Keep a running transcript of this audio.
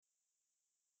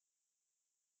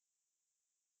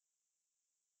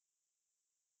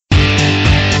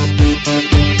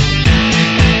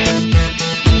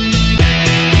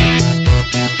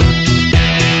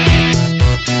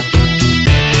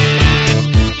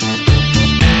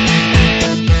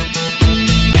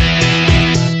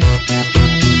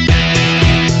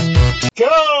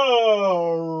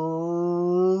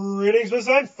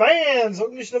and fans,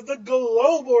 edition of the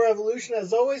Global Revolution.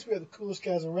 As always, we are the coolest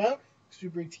guys around because we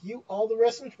bring to you all the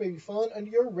wrestling which may be falling under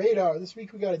your radar. This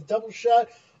week we got a double shot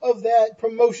of that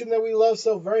promotion that we love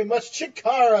so very much,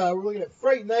 CHIKARA. We're looking at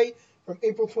Fright Night from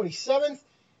April 27th,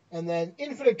 and then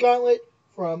Infinite Gauntlet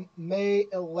from May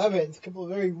 11th. A couple of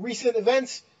very recent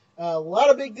events. A lot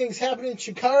of big things happening in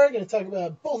CHIKARA. Going to talk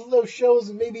about both of those shows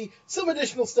and maybe some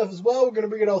additional stuff as well. We're going to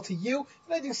bring it all to you.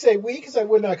 And I do say we because I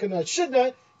would not, could not, should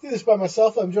not do this by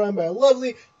myself. I'm joined by a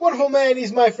lovely, wonderful man.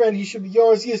 He's my friend. He should be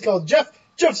yours. He is called Jeff.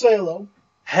 Jeff, say hello.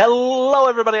 Hello,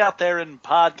 everybody out there in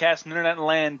podcast and internet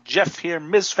land. Jeff here,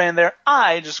 Mizfan there.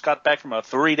 I just got back from a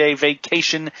 3-day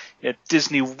vacation at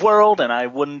Disney World, and I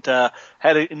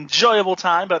had an enjoyable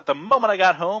time. But the moment I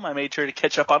got home, I made sure to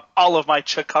catch up on all of my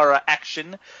CHIKARA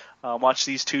action. Watch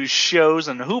these two shows,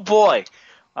 and oh boy,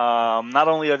 not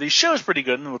only are these shows pretty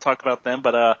good, and we'll talk about them,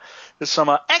 but there's some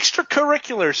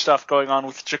extracurricular stuff going on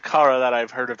with CHIKARA that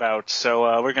I've heard about.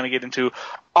 So we're going to get into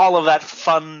all of that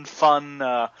fun,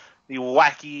 the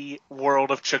wacky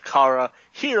world of CHIKARA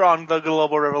here on the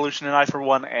Global Revolution, and I, for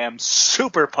one, am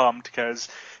super pumped because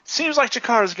it seems like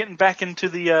CHIKARA is getting back into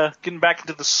the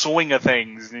swing of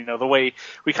things. You know, the way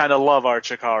we kind of love our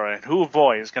CHIKARA, and oh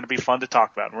boy, is going to be fun to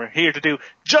talk about. And we're here to do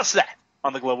just that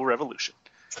on the Global Revolution.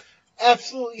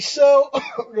 Absolutely. So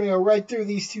we're going to go right through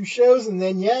these two shows, and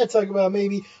then talk about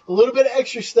maybe a little bit of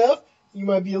extra stuff you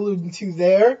might be alluding to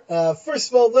there.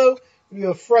 First of all, though, we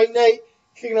have Fright Night.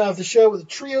 Kicking off the show with a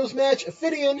trios match,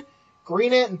 Ophidian,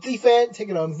 Green Ant and Thief Ant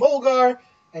taking on Volgar,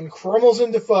 and Crummels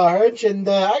and Defarge. And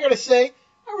I gotta say,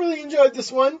 I really enjoyed this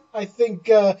one. I think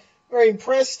very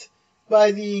impressed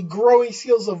by the growing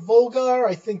skills of Volgar.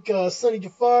 I think Sonny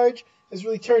Defarge has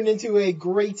really turned into a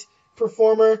great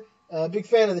performer. Big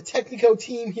fan of the Technico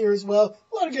team here as well.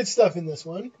 A lot of good stuff in this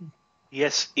one.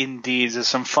 Yes, indeed. There's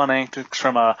some fun antics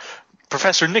from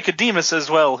Professor Nicodemus as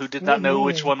well, who did not know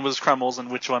which one was Crummels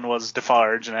and which one was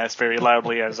Defarge, and asked very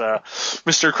loudly as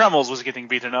Mr. Crummels was getting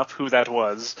beaten up who that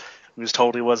was. He was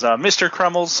told he was Mr.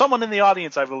 Crummels. Someone in the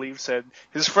audience, I believe, said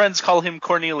his friends call him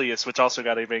Cornelius, which also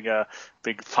got a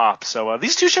big pop. So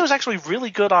these two shows actually really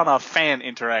good on fan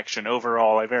interaction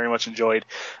overall. I very much enjoyed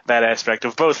that aspect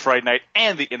of both Fright Night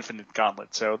and the Infinite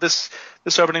Gauntlet. So this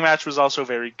opening match was also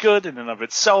very good in and of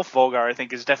itself. Volgar, I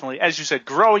think, is definitely, as you said,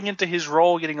 growing into his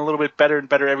role, getting a little bit better and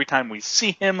better every time we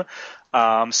see him.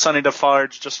 Sonny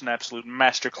Defarge, just an absolute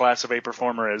masterclass of a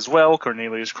performer as well.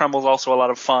 Cornelius Crummels, also a lot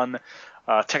of fun.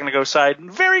 Technico side,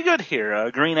 very good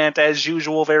here. Green Ant, as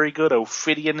usual, very good.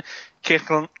 Ophidian,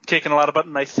 kicking a lot of butt.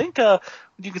 And I think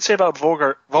you could say about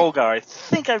Volgar, I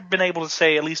think I've been able to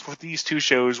say, at least with these two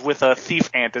shows, with Thief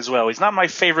Ant as well. He's not my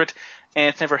favorite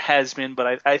Ant, never has been,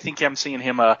 but I think I'm seeing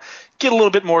him get a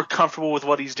little bit more comfortable with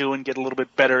what he's doing, get a little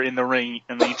bit better in the ring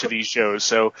in each of these shows.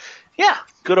 So, yeah,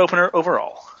 good opener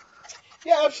overall.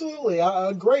 Yeah, absolutely.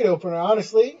 A great opener,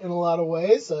 honestly, in a lot of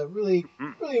ways. Really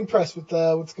impressed with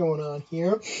what's going on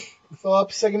here. We follow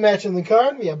up second match in the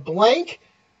card. We have Blank,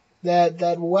 that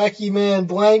wacky man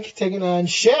Blank, taking on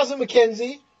Shazza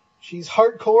McKenzie. She's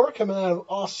hardcore, coming out of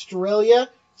Australia.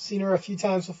 Seen her a few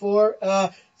times before.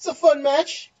 It's a fun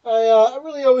match. I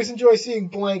really always enjoy seeing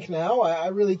Blank now. I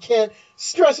really can't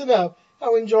stress enough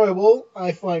how enjoyable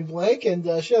I find Blank. And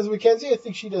Shazza McKenzie, I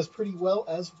think she does pretty well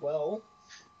as well.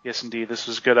 Yes, indeed. This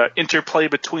was good interplay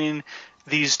between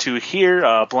these two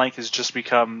here. Blank has just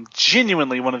become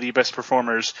genuinely one of the best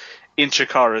performers in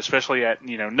CHIKARA, especially at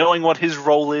knowing what his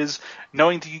role is,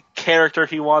 knowing the character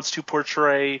he wants to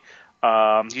portray.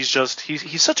 He's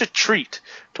such a treat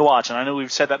to watch, and I know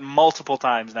we've said that multiple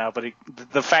times now, but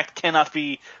the fact cannot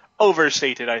be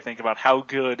overstated, I think, about how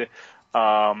good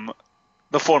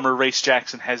the former Race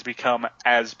Jackson has become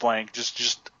as Blank.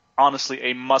 Just honestly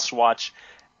a must-watch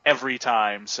every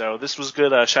time. So this was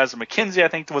good. Shazza McKenzie, I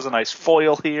think, was a nice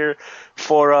foil here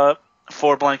for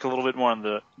Blank, a little bit more on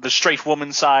the straight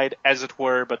woman side, as it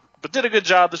were, but did a good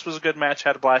job. This was a good match,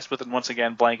 had a blast with it, and once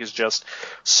again, Blank is just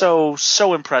so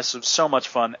impressive, so much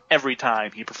fun every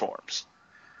time he performs.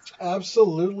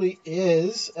 Absolutely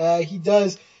is. He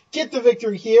does get the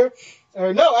victory here.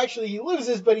 Or no, actually he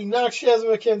loses, but he knocks Shazza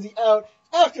McKenzie out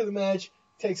after the match,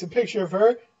 takes a picture of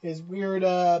her. His weird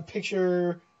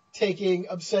picture-taking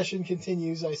obsession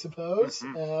continues, I suppose.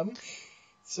 Mm-hmm.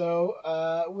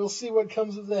 So we'll see what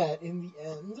comes of that in the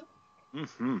end.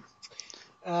 Mm-hmm.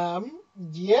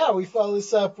 We follow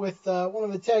this up with one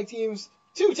of the tag teams,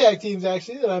 two tag teams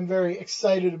actually, that I'm very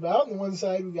excited about. On the one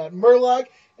side, we got Murloc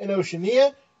and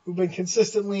Oceania, who've been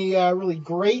consistently really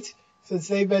great since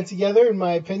they've been together, in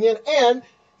my opinion. And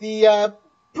the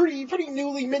pretty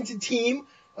newly minted team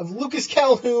of Lucas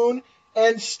Calhoun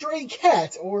and Stray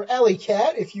Cat, or Alley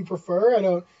Cat, if you prefer. I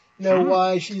don't know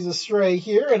why she's a stray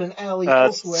here and an ally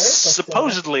elsewhere. But,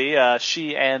 supposedly,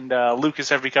 she and Lucas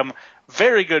have become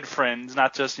very good friends,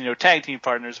 not just tag team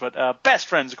partners, but best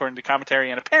friends according to commentary.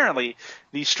 And apparently,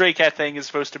 the Stray Cat thing is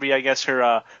supposed to be, I guess,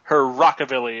 her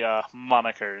rockabilly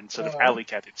moniker instead of Alley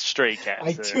Cat. It's Stray Cat.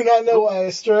 I do not know why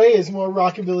a stray is more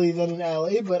rockabilly than an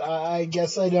alley, but I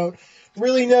guess I don't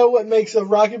really know what makes a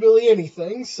rockabilly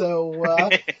anything. So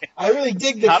I really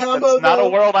dig the combo. It's not a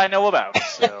world I know about.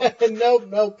 So.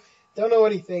 Nope. Don't know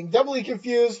anything. Doubly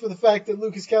confused for the fact that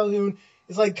Lucas Calhoun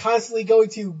is like constantly going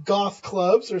to goth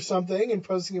clubs or something and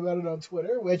posting about it on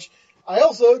Twitter, which I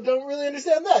also don't really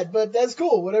understand that, but that's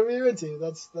cool. Whatever you're into,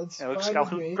 that's Lucas fine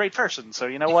Calhoun, with me. Great person, so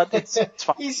you know what? It's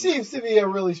fine. He seems to be a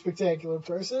really spectacular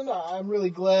person. I'm really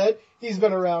glad he's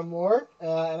been around more,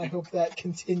 and I hope that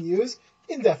continues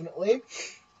indefinitely.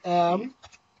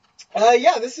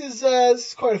 This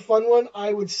is quite a fun one,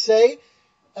 I would say.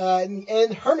 In the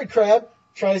end, Hermit Crab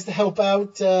tries to help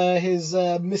out his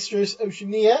mistress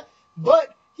Oceania,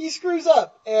 but he screws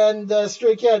up, and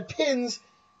Stray Cat pins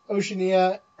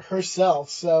Oceania herself.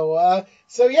 So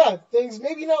things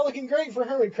maybe not looking great for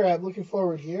Hermit Crab looking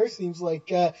forward here. Seems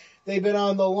like they've been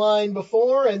on the line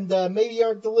before and maybe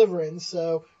aren't delivering.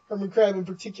 So Hermit Crab in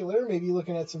particular may be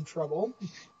looking at some trouble.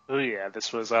 Oh yeah,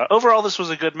 this was overall this was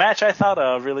a good match. I thought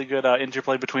a really good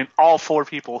interplay between all four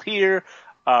people here.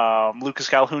 Lucas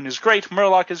Calhoun is great.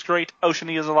 Murloc is great.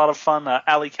 Oceania is a lot of fun.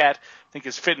 Alley Cat, I think,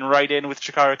 is fitting right in with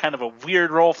Chikara. Kind of a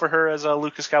weird role for her as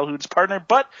Lucas Calhoun's partner,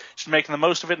 but she's making the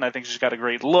most of it, and I think she's got a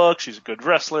great look. She's a good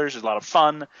wrestler. She's a lot of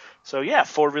fun. So, yeah,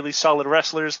 four really solid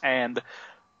wrestlers, and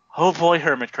oh boy,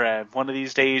 Hermit Crab. One of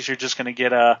these days you're just going to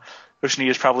get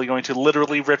Oceania is probably going to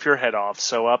literally rip your head off.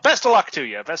 So best of luck to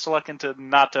you. Best of luck into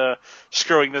not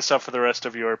screwing this up for the rest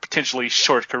of your potentially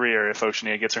short career if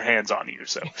Oceania gets her hands on you.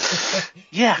 So,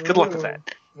 yeah, good luck with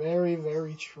that. Very,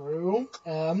 very true.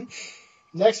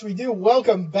 Next we do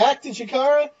welcome back to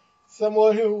Chikara,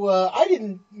 someone who I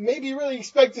didn't maybe really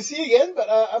expect to see again, but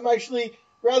I'm actually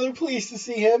rather pleased to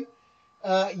see him.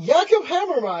 Jakob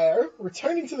Hammermeyer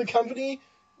returning to the company,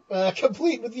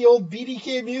 complete with the old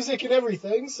BDK music and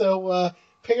everything, so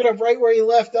picking up right where he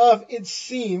left off, it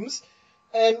seems,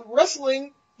 and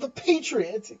wrestling the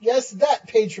Patriot. Yes, that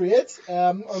Patriot,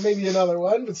 or maybe another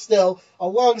one, but still a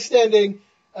long-standing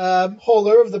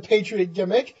holder of the Patriot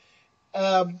gimmick.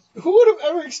 Who would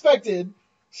have ever expected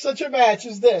such a match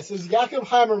as this, as Jakob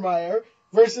Hammermeyer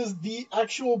versus the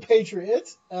actual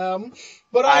Patriot?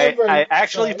 But I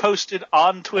actually posted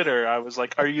on Twitter. I was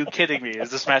like, "Are you kidding me? Is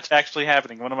this match actually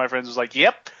happening?" One of my friends was like,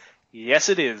 "Yep, yes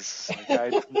it is."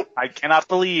 Like, I cannot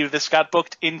believe this got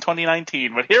booked in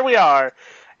 2019, but here we are.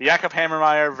 Jakob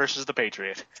Hammermeyer versus the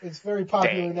Patriot. It's very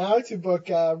popular now to book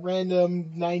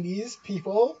random 90s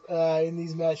people in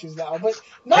these matches now. But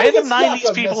random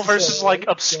 90s people versus like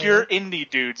obscure indie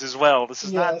dudes as well. This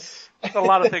is not a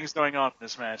lot of things going on in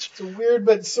this match. It's a weird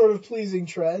but sort of pleasing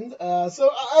trend.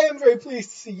 So I am very pleased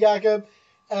to see Jakob.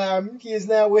 He is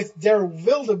now with Der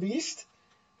Wildebeest,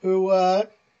 who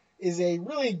is a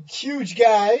really huge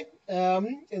guy.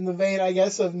 In the vein, I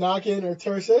guess, of Nakin or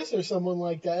Tursus or someone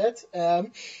like that,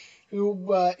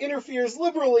 who interferes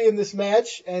liberally in this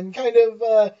match and kind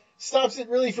of stops it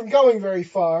really from going very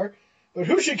far. But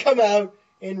who should come out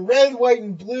in red, white,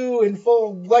 and blue in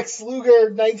full Lex Luger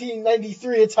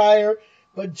 1993 attire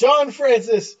but John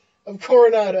Francis of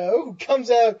Coronado, who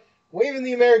comes out waving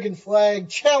the American flag,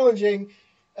 challenging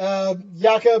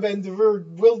Jakob and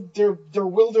whatever,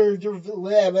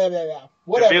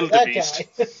 that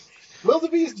guy.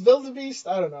 Wildebeest,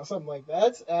 I don't know, something like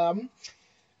that.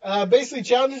 Basically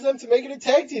challenges them to make it a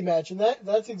tag team match, and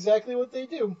that's exactly what they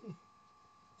do.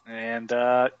 And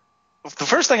the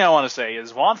first thing I want to say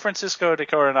is Juan Francisco de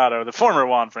Coronado, the former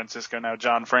Juan Francisco, now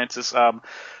John Francis,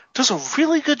 does a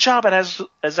really good job as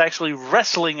actually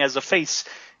wrestling as a face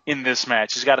in this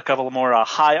match. He's got a couple of more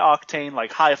high-octane,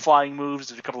 like high-flying moves,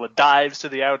 there's a couple of dives to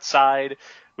the outside,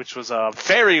 which was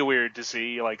very weird to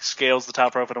see. He, like, scales the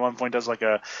top rope and at one point does like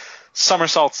a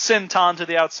somersault senton to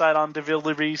the outside on De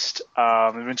Wildebeest.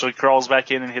 Eventually crawls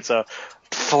back in and hits a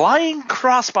flying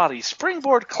crossbody,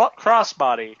 springboard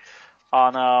crossbody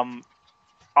on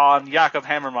Jakob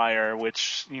Hammermeyer,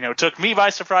 which, took me by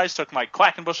surprise, took Mike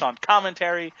Quackenbush on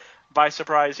commentary by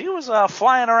surprise. He was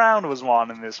flying around with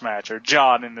Juan in this match, or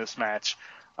John in this match.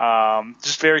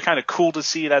 Just very kind of cool to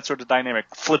see that sort of dynamic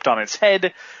flipped on its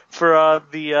head for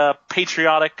the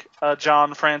patriotic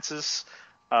John Francis.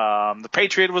 The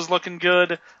Patriot was looking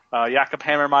good. Jakob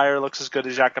Hammermeyer looks as good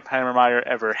as Jakob Hammermeyer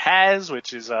ever has,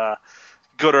 which is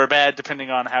good or bad depending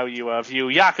on how you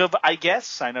view Jakob, I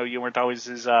guess. I know you weren't always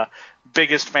his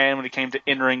biggest fan when it came to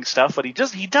in-ring stuff, but he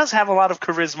does have a lot of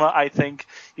charisma, I think.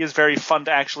 He is very fun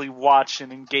to actually watch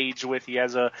and engage with. He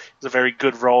has a very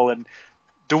good role, and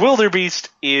the Wildebeest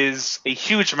is a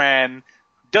huge man,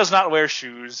 does not wear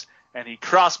shoes, and he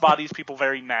cross-bodies people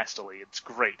very nastily. It's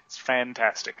great. It's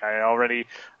fantastic. I already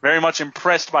very much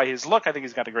impressed by his look. I think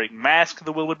he's got a great mask,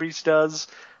 the Wildebeest does.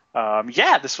 There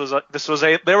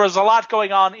was a lot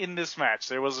going on in this match.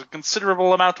 There was a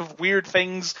considerable amount of weird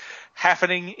things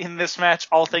happening in this match,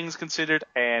 all things considered,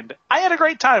 and I had a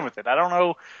great time with it. I don't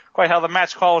know quite how the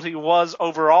match quality was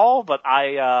overall, but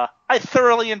I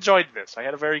thoroughly enjoyed this. I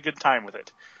had a very good time with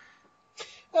it.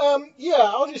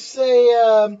 I'll just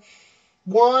say,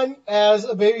 Juan, as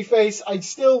a babyface, I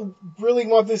still really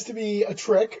want this to be a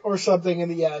trick or something in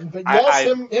the end. But yes,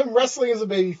 him wrestling as a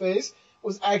babyface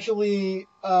was actually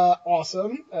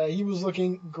awesome. He was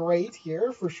looking great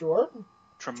here, for sure.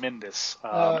 Tremendous.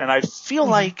 And I feel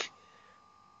like...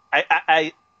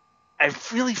 I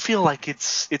really feel like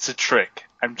it's a trick.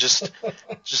 I'm just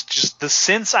the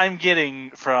sense I'm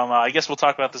getting from. I guess we'll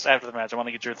talk about this after the match. I want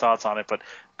to get your thoughts on it, but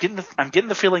I'm getting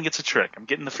the feeling it's a trick. I'm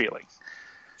getting the feeling.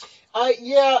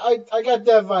 I got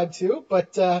that vibe too.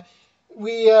 But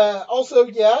we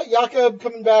also Jakob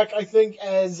coming back. I think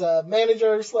as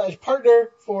manager / partner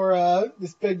for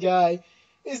this big guy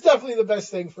is definitely the best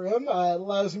thing for him. It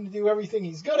allows him to do everything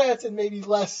he's good at and maybe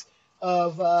less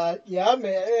of as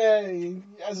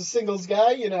a singles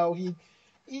guy,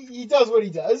 he does what he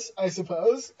does, I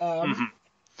suppose.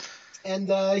 And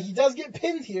he does get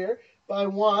pinned here by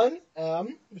Juan,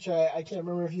 which I can't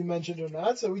remember if you mentioned or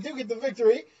not. So we do get the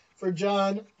victory for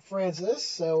John Francis.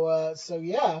 So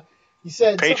you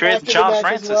said Patriot John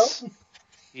Francis. Well.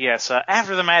 Yes,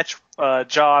 after the match,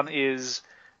 John is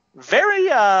very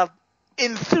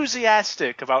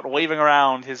enthusiastic about waving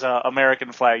around his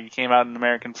American flag. He came out in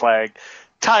American flag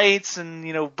tights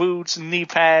and boots and knee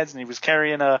pads, and he was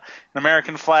carrying an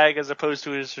American flag as opposed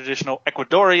to his traditional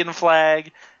Ecuadorian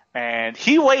flag. And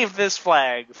he waved this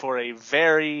flag for a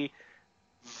very,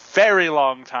 very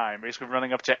long time, basically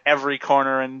running up to every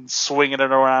corner and swinging it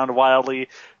around wildly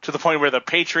to the point where the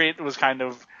Patriot was kind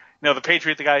of, the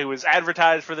Patriot, the guy who was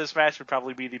advertised for this match, would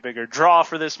probably be the bigger draw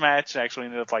for this match, actually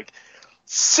ended up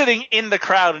sitting in the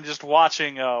crowd and just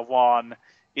watching Juan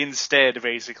instead,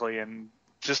 basically, and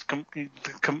just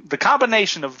the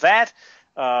combination of that,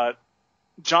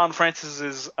 John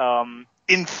Francis's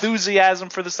enthusiasm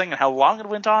for this thing and how long it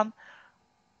went on.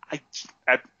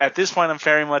 At this point, I'm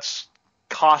very much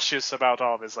cautious about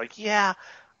all this.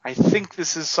 I think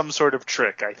this is some sort of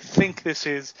trick. I think this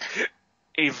is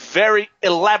a very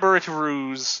elaborate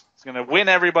ruse. It's going to win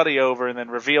everybody over and then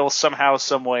reveal somehow,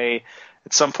 some way,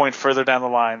 at some point further down the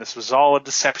line, this was all a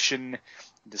deception,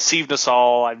 deceived us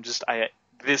all.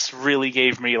 This really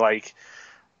gave me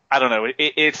I don't know.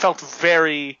 It felt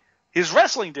very. His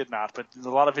wrestling did not, but a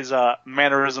lot of his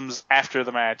mannerisms after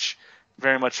the match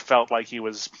very much felt like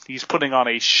he's putting on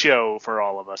a show for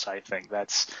all of us. I think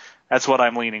that's what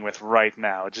I'm leaning with right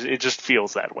now. It just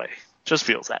feels that way. Just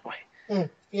feels that way.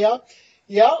 Yeah,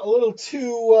 a little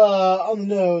too on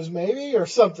the nose maybe or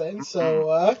something.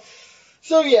 So.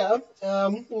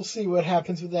 We'll see what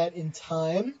happens with that in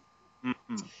time.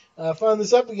 Following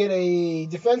this up, we get a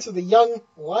defense of the Young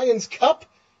Lions Cup.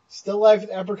 Still live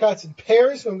with apricots and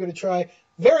pears, who I'm going to try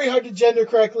very hard to gender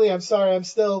correctly. I'm sorry, I'm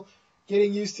still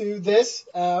getting used to this.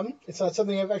 It's not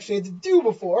something I've actually had to do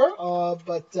before.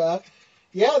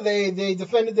 They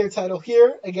defended their title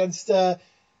here against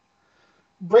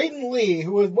Braden Lee,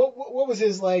 who was what was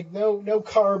his no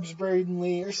carbs Braden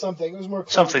Lee or something. It was more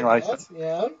something like that.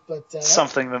 Yeah, but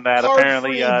something than that.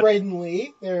 Apparently, Braden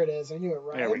Lee. There it is. I knew it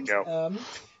right. There we go.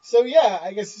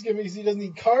 I guess it's good because he doesn't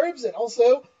need carbs, and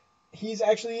also he's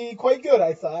actually quite good.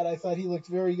 I thought he looked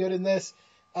very good in this,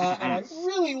 and I'm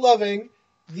really loving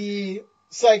the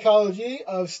psychology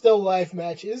of still life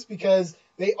matches because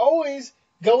they always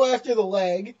go after the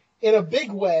leg in a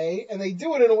big way, and they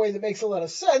do it in a way that makes a lot of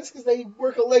sense because they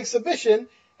work a leg submission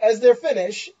as their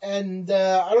finish, and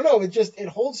I don't know, it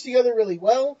holds together really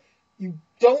well. You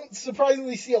don't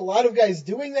surprisingly see a lot of guys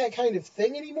doing that kind of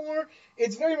thing anymore.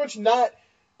 It's very much not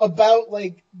about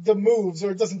the moves, or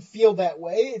it doesn't feel that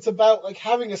way. It's about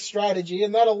having a strategy,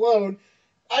 and that alone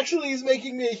actually is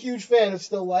making me a huge fan of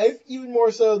still life, even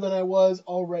more so than I was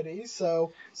already.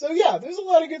 So there's a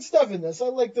lot of good stuff in this. I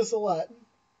like this a lot.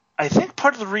 I think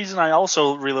part of the reason I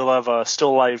also really love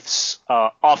Still Life's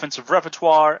offensive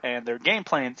repertoire and their game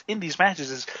plans in these matches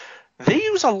is they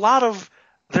use a lot of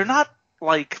 – they're not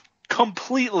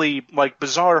completely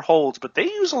bizarre holds, but they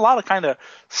use a lot of kind of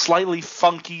slightly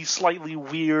funky, slightly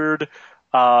weird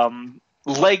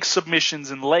leg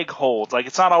submissions and leg holds. Like,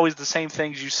 it's not always the same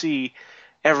things you see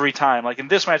every time. Like in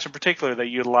this match in particular, they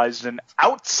utilized an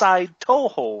outside toe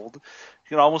hold.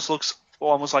 It almost looks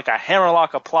almost like a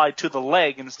hammerlock applied to the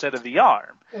leg instead of the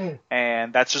arm.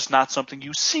 And that's just not something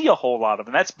you see a whole lot of.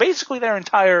 And that's basically their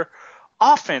entire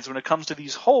offense when it comes to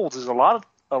these holds. Is a lot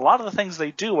of the things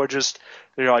they do are just,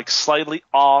 they're like slightly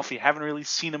off. You haven't really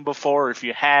seen them before. If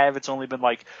you have, it's only been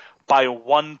like by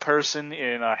one person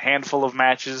in a handful of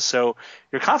matches. So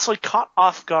you're constantly caught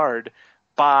off guard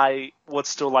by what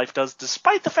Still Life does,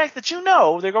 despite the fact that you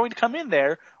know they're going to come in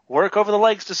there, work over the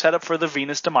legs to set up for the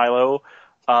Venus de Milo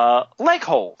leg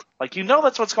hold. Like, you know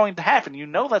that's what's going to happen. You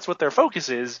know that's what their focus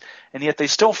is, and yet they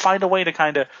still find a way to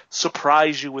kind of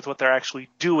surprise you with what they're actually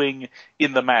doing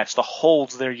in the match, the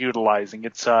holds they're utilizing.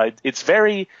 It's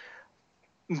very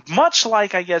much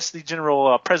like, I guess, the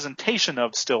general presentation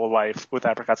of Still Life with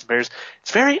Apricots and Pears.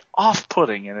 It's very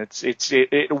off-putting, and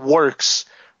it works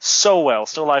so well.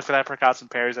 Still Life with Apricots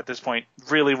and Pears at this point,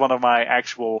 really one of my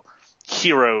actual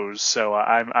heroes. So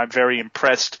I'm very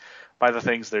impressed by the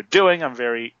things they're doing. I'm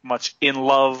very much in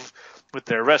love with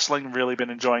their wrestling. Really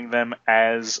been enjoying them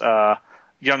as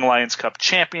Young Lions Cup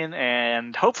champion,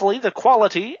 and hopefully the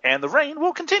quality and the reign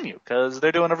will continue because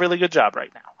they're doing a really good job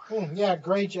right now. Yeah,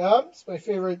 great job. It's my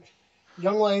favorite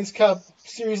Young Lions Cup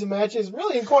series of matches,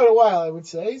 really in quite a while, I would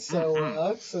say.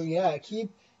 So, so yeah,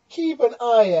 keep an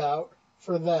eye out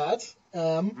for that.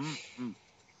 I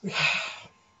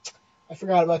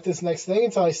forgot about this next thing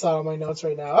until I saw it on my notes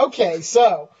right now. Okay,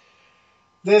 so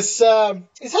this hasn't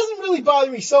really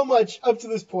bothered me so much up to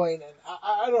this point, and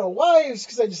I don't know why. It's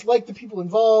because I just like the people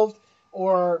involved,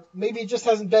 or maybe it just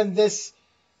hasn't been this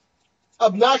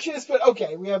obnoxious. But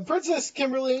okay, we have Princess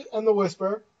Kimberlee and the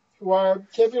Whisper, who are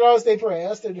Campeonatos de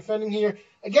Parejas. They're defending here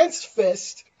against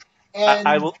Fist. And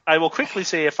I will quickly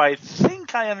say, if I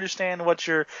think I understand what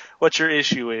your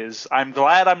issue is, I'm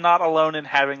glad I'm not alone in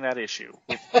having that issue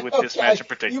with this match in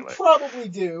particular. You probably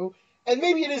do. And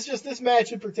maybe it is just this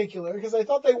match in particular, because I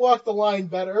thought they walked the line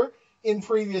better in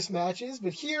previous matches.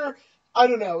 But here, I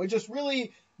don't know. It just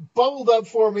really bubbled up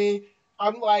for me.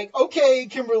 I'm like, okay,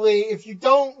 Kimberlee, if you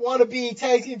don't want to be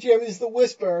tag team champions, the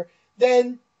Whisper,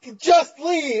 then just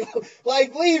leave.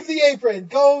 Like, leave the apron.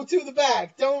 Go to the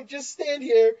back. Don't just stand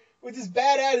here with this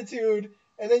bad attitude,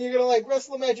 and then you're going to, like,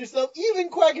 wrestle a match yourself.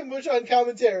 Even Quackenbush on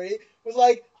commentary was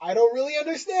like, I don't really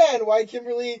understand why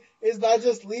Kimberlee is not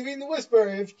just leaving the Whisper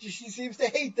if she seems to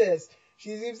hate this.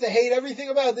 She seems to hate everything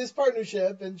about this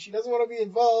partnership, and she doesn't want to be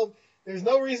involved. There's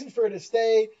no reason for her to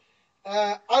stay.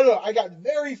 I don't know. I got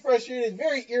very frustrated,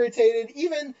 very irritated,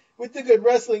 even with the good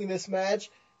wrestling in this match.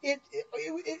 It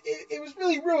was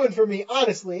really ruined for me,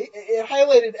 honestly. It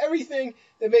highlighted everything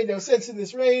that made no sense in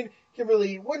this reign.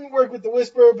 Kimberlee wouldn't work with the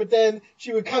Whisper, but then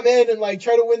she would come in and, like,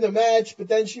 try to win the match, but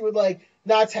then she would, like,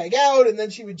 not tag out, and then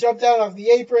she would jump down off the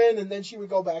apron, and then she would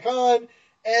go back on.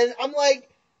 And I'm like,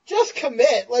 just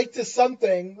commit, like, to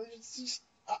something.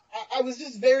 I was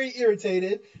just very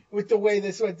irritated with the way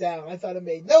this went down. I thought it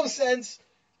made no sense.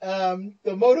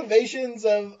 The motivations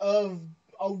of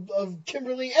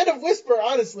Kimberlee and of Whisper,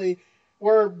 honestly,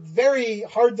 were very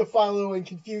hard to follow and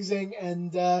confusing,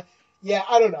 and yeah,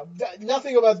 I don't know.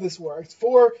 Nothing about this worked.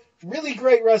 4 really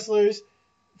great wrestlers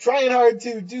trying hard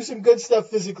to do some good stuff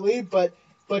physically, but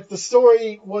the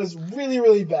story was really,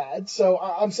 really bad. So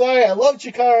I'm sorry. I love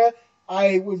CHIKARA.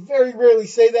 I would very rarely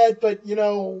say that, but, you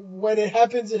know, when it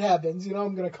happens, it happens. You know,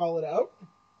 I'm going to call it out.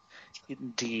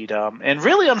 Indeed. And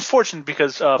really unfortunate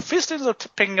because Fist ends up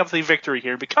picking up the victory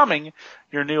here, becoming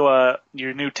your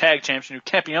new tag champs, your new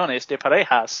Campeones de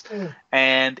Parejas.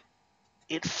 And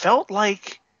it felt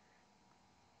like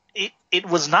it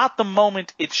was not the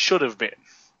moment it should have been.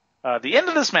 The end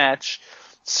of this match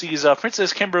sees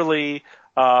Princess Kimberlee.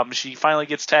 She finally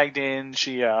gets tagged in.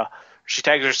 She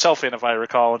tags herself in, if I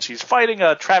recall, and she's fighting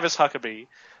Travis Huckabee.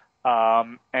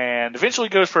 And eventually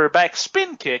goes for a back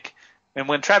spin kick. And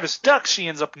when Travis ducks, she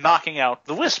ends up knocking out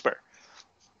the Whisper.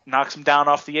 Knocks him down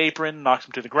off the apron, knocks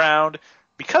him to the ground.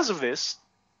 Because of this,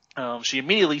 she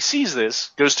immediately sees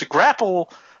this, goes to grapple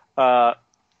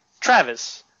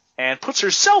Travis, and puts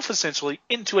herself essentially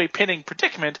into a pinning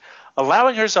predicament,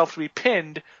 allowing herself to be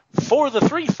pinned for the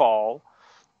 3-fall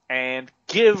and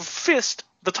give Fist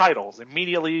the titles.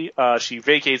 Immediately, she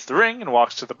vacates the ring and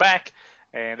walks to the back,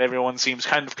 and everyone seems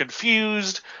kind of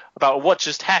confused about what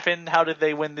just happened. How did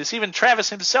they win this? Even Travis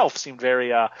himself seemed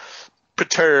very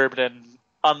perturbed and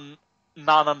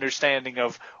non-understanding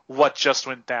of what just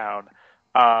went down.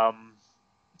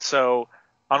 So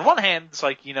on one hand, it's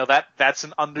like, you know, that's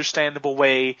an understandable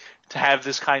way to have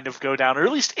this kind of go down, or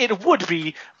at least it would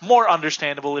be more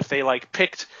understandable if they, like,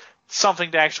 picked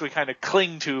something to actually kind of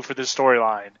cling to for this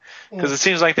storyline, because it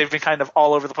seems like they've been kind of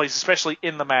all over the place, especially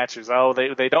in the matches. Oh,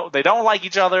 they don't like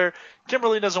each other.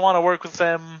 Kimberlee doesn't want to work with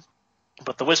them,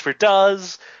 but the Whisper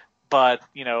does. But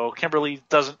Kimberlee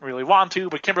doesn't really want to.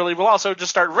 But Kimberlee will also just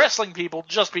start wrestling people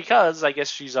just because. I guess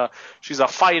she's a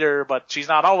fighter, but she's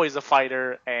not always a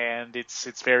fighter, and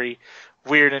it's very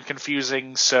weird and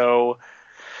confusing. So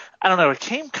I don't know, it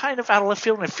came kind of out of left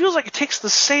field, and it feels like it takes the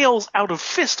sails out of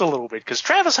Fist a little bit, because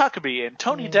Travis Huckabee and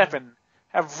Tony Deppen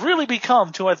have really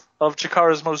become two of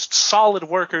Chikara's most solid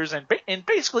workers in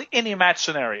basically any match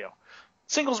scenario.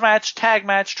 Singles match, tag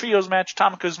match, trios match,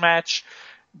 Tomiko's match,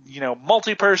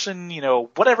 multi-person,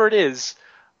 whatever it is.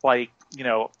 Like,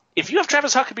 if you have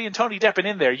Travis Huckabee and Tony Deppen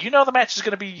in there, the match is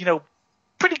going to be,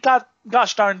 pretty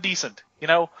gosh darn decent,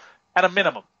 at a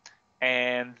minimum.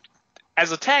 And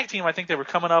as a tag team, I think they were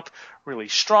coming up really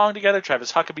strong together.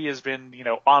 Travis Huckabee has been,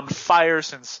 on fire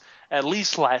since at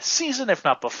least last season, if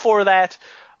not before that.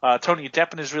 Tony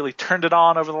Deppen has really turned it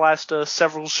on over the last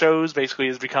several shows. Basically,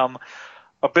 has become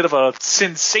a bit of a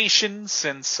sensation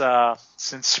since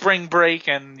Spring Break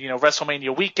and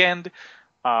WrestleMania weekend.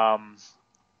 And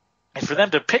for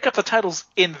them to pick up the titles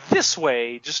in this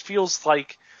way just feels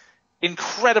like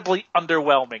incredibly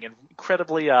underwhelming and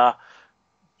incredibly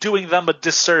doing them a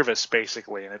disservice,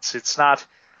 basically, and it's just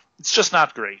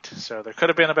not great. So there could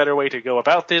have been a better way to go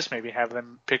about this. Maybe have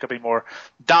them pick up a more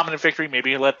dominant victory.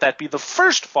 Maybe let that be the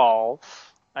first fall,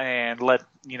 and let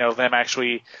them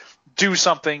actually do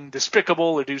something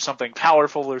despicable or do something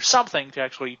powerful or something to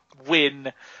actually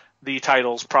win the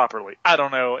titles properly. I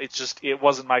don't know. It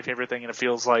wasn't my favorite thing, and it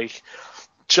feels like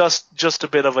just a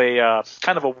bit of a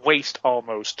kind of a waste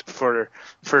almost for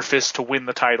Fist to win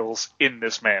the titles in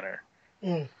this manner.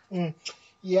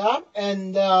 Yeah,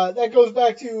 and that goes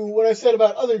back to what I said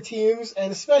about other teams,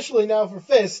 and especially now for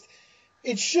Fist.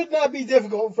 It should not be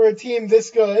difficult for a team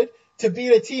this good to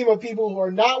beat a team of people who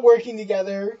are not working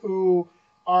together, who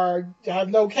have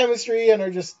no chemistry and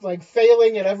are just like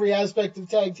failing at every aspect of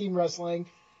tag team wrestling.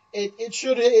 It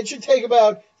should take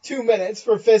about 2 minutes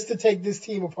for Fist to take this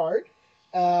team apart.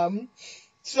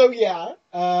 So yeah,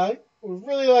 would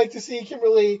really like to see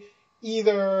Kimberlee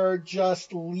either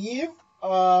just leave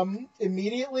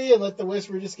immediately and let the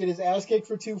Whisperer just get his ass kicked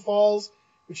for 2 falls,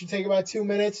 which should take about 2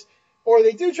 minutes, or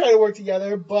they do try to work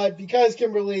together, but because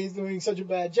Kimberlee is doing such a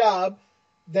bad job,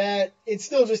 that it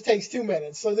still just takes 2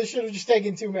 minutes. So this should have just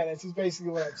taken 2 minutes, is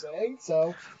basically what I'm saying.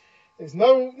 So there's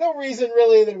no reason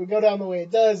really that it would go down the way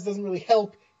it does. It doesn't really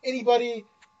help anybody.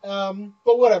 But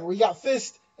whatever. We got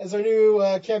Fist as our new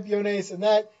Campeones, and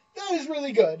that is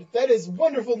really good. That is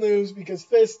wonderful news, because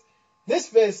this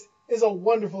Fist is a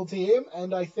wonderful team,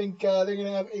 and I think they're going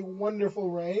to have a wonderful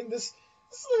reign.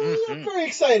 I'm very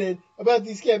excited about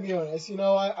these Campeones.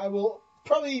 I will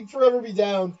probably forever be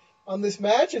down on this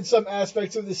match and some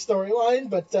aspects of this storyline,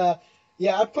 but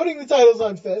yeah, putting the titles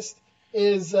on Fist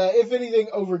is, if anything,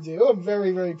 overdue. I'm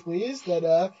very, very pleased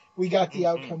that we got the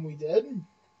outcome we did.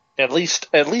 At least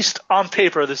on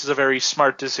paper, this is a very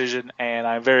smart decision, and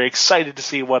I'm very excited to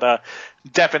see what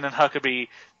Deppen and Huckabee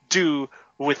do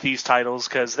with these titles,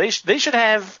 because they should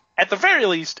have, at the very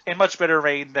least, a much better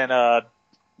reign than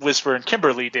Whisper and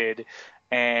Kimberlee did,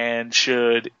 and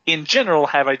should, in general,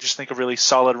 have, I just think, a really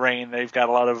solid reign. They've got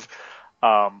a lot of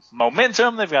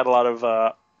momentum, they've got a lot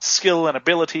of skill and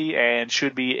ability, and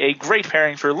should be a great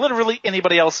pairing for literally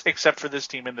anybody else except for this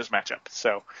team in this matchup.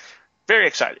 So, very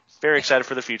excited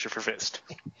for the future for Fist.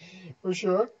 For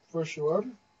sure.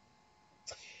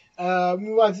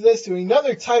 Move on to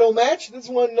another title match. This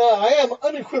one I am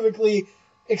unequivocally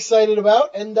excited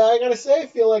about, and I gotta say, I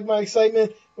feel like my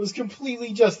excitement was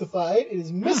completely justified. It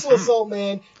is Missile Assault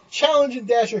Man challenging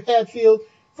Dasher Hatfield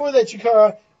for the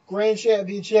CHIKARA Grand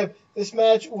Championship. This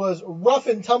match was rough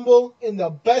and tumble in the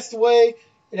best way.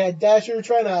 It had Dasher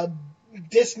trying to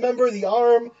dismember the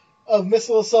arm of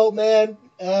Missile Assault Man.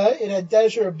 It had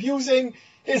Dasher abusing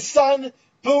his son,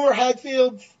 Boomer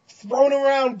Hatfield, throwing him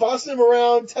around, bossing him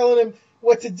around, telling him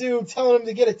what to do, telling him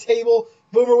to get a table.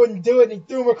 Boomer wouldn't do it, and he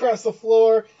threw him across the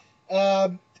floor.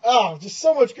 Just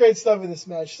so much great stuff in this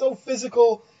match. So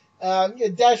physical.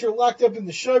 Dasher locked up in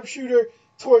the sharpshooter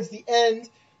towards the end.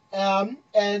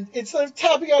 And instead of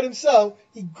tapping out himself,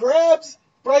 he grabs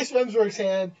Bryce Remsburg's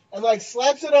hand and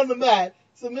slaps it on the mat.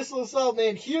 So Missile Assault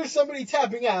Man hears somebody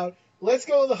tapping out, lets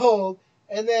go of the hold,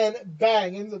 and then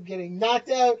bang, ends up getting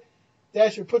knocked out.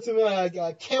 Dasher puts him in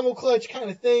a camel clutch kind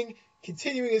of thing,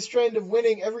 continuing his trend of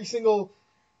winning every single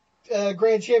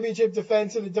Grand Championship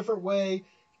defense in a different way.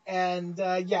 And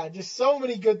just so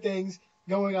many good things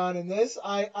going on in this.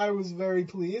 I was very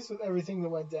pleased with everything that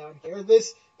went down here.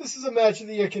 This is a match of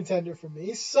the year contender for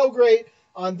me. So great,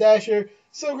 on Dasher,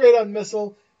 so great on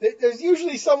Missile. There's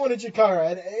usually someone in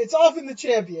Chikara, and it's often the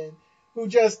champion, who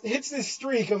just hits this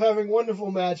streak of having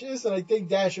wonderful matches, and I think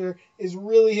Dasher is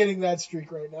really hitting that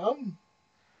streak right now.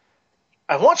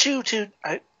 I want you to.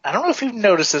 I don't know if you've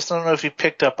noticed this. I don't know if you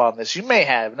picked up on this. You may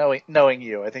have, knowing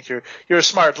you. I think you're a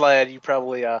smart lad. You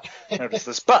probably noticed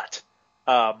this. But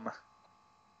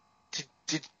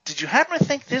did you happen to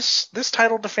think this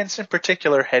title defense in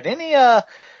particular had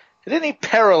any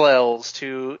parallels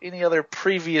to any other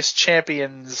previous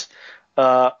champions'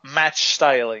 match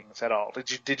stylings at all?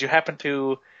 Did you happen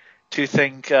to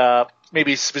think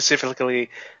maybe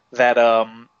specifically that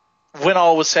when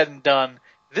all was said and done,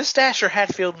 this Dasher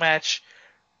Hatfield match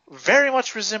very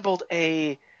much resembled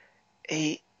a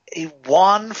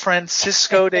Juan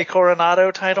Francisco de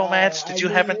Coronado title match? Did you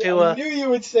happen to? I knew you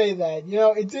would say that.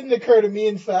 It didn't occur to me,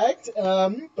 in fact,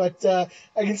 but I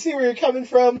can see where you're coming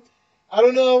from. I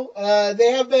don't know.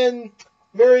 They have been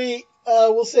very,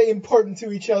 we'll say, important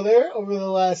to each other over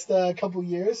the last couple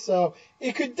years, so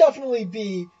it could definitely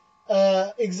be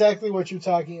exactly what you're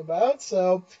talking about.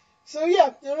 So yeah,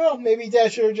 I don't know. Maybe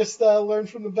Dasher just learned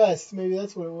from the best. Maybe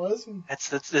that's what it was.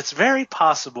 That's very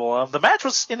possible. The match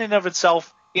was in and of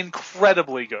itself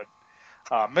incredibly good.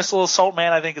 Missile Assault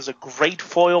Man, I think, is a great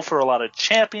foil for a lot of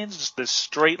champions. Just this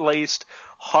straight-laced,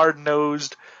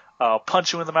 hard-nosed,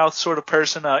 punch you in the mouth sort of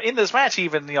person. In this match, he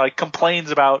even complains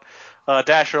about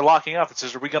Dasher locking up and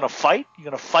says, "Are we gonna fight? You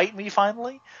gonna fight me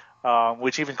finally?"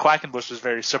 Which even Quackenbush was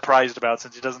very surprised about,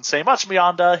 since he doesn't say much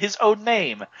beyond his own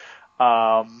name.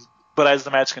 But as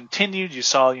the match continued, you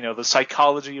saw, the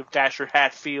psychology of Dasher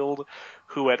Hatfield,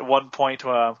 who at one point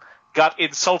got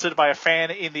insulted by a fan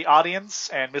in the audience,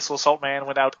 and Missile Assault Man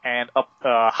went out and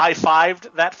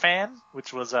high-fived that fan,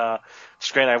 which was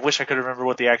great. I wish I could remember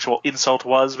what the actual insult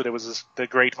was, but it was a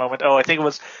great moment. Oh, I think it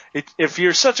was, if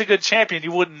you're such a good champion,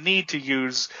 you wouldn't need to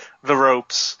use the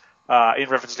ropes, in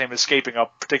reference to him escaping a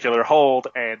particular hold,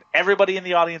 and everybody in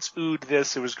the audience oohed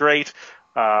this. It was great.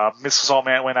 Mrs.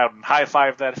 Allman went out and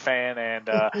high-fived that fan, and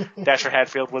Dasher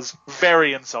Hatfield was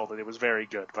very insulted. It was very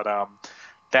good. But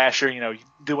Dasher,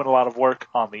 doing a lot of work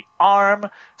on the arm.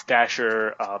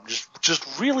 Dasher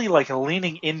just really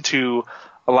leaning into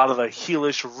a lot of the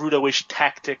heelish, rudo-ish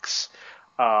tactics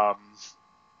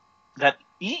that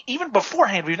even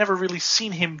beforehand we've never really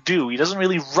seen him do. He doesn't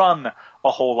really run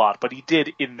a whole lot, but he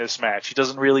did in this match. He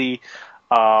doesn't really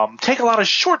take a lot of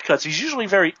shortcuts. He's usually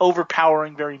very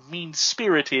overpowering, very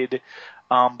mean-spirited,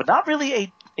 but not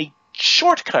really a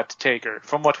shortcut taker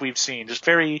from what we've seen. Just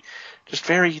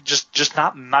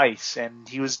not nice. And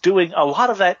he was doing a lot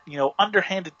of that,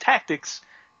 underhanded tactics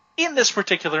in this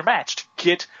particular match to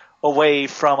get away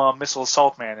from a Missile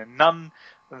Assault Man. And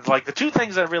the two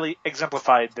things that really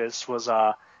exemplified this was,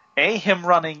 him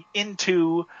running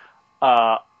into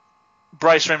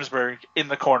Bryce Rimsberg in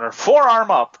the corner, forearm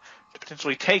up, to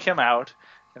potentially take him out,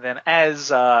 and then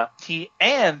as he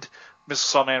and Mrs.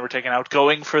 Sawman were taken out,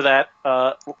 going for that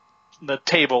the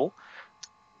table,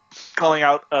 calling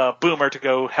out Boomer to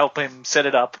go help him set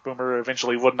it up. Boomer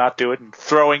eventually would not do it, and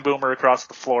throwing Boomer across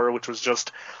the floor, which was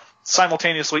just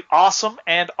simultaneously awesome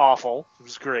and awful. It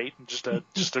was great, just a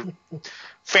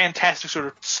fantastic sort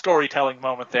of storytelling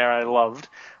moment there. I loved.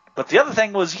 But the other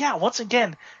thing was, once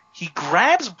again, he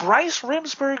grabs Bryce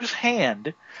Rimsberg's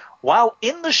hand while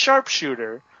in the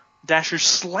sharpshooter. Dasher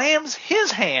slams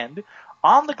his hand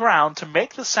on the ground to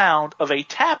make the sound of a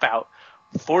tap out,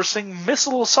 forcing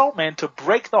Missile Assault Man to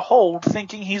break the hold,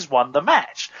 thinking he's won the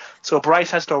match. So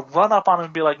Bryce has to run up on him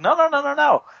and be like,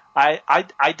 no.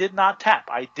 I did not tap.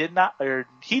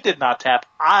 He did not tap.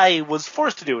 I was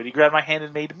forced to do it. He grabbed my hand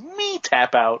and made me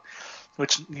tap out,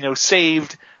 which,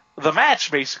 saved the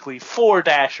match basically for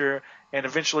Dasher, and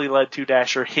eventually led to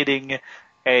Dasher hitting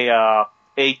a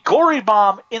gory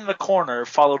bomb in the corner,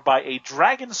 followed by a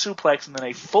dragon suplex and then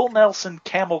a full Nelson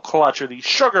camel clutch, or the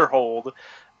sugar hold,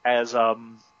 as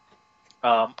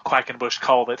Quackenbush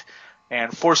called it,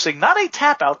 and forcing not a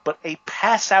tap out but a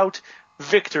pass out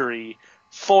victory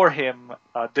for him,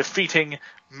 defeating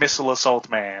Missile Assault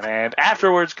Man. And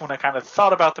afterwards, when I kind of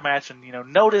thought about the match and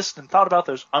noticed and thought about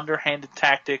those underhanded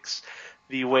tactics,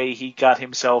 the way he got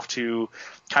himself to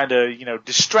kind of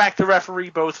distract the referee,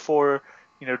 both for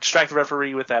distract the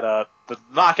referee with that the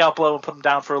knockout blow and put him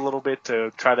down for a little bit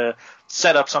to try to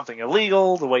set up something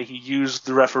illegal, the way he used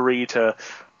the referee to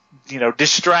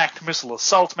distract Missile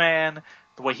Assault Man,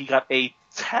 the way he got a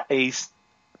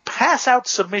pass-out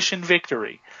submission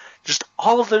victory. Just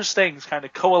all of those things kind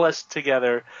of coalesced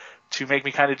together to make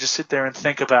me kind of just sit there and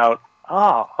think about,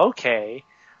 okay,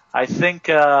 I think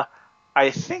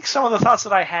some of the thoughts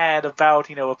that I had about,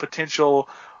 a potential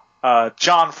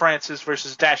John Francis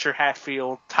versus Dasher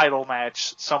Hatfield title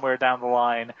match somewhere down the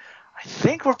line. I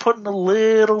think we're putting a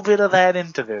little bit of that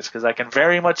into this because I can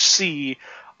very much see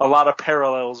a lot of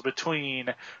parallels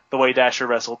between the way Dasher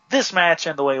wrestled this match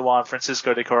and the way Juan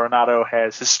Francisco de Coronado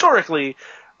has historically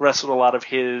wrestled a lot of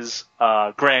his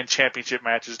Grand Championship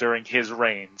matches during his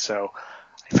reign. So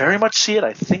I very much see it.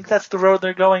 I think that's the road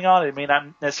they're going on. It may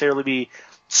not necessarily be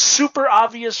super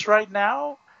obvious right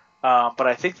now, but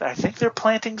I think they're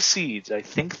planting seeds. I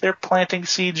think they're planting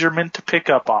seeds you're meant to pick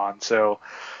up on. So,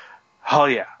 oh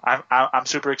yeah, I'm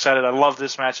super excited. I love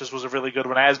this match. This was a really good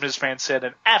one. As Mizfan said,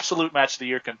 an absolute match of the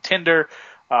year contender.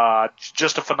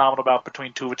 Just a phenomenal bout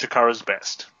between two of CHIKARA's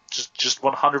best. Just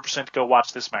 100% go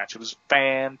watch this match. It was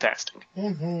fantastic.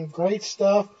 Great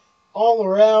stuff all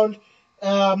around.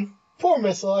 Poor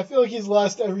Missile. I feel like he's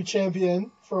lost every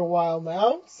champion for a while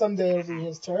now. Someday it'll be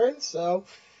his turn. So,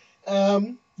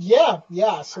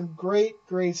 yeah, some great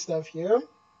stuff here.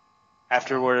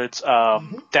 Afterwards,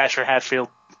 Dasher Hatfield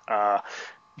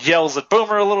yells at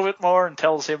Boomer a little bit more and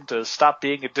tells him to stop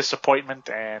being a disappointment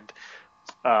and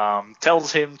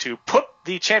tells him to put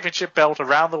the championship belt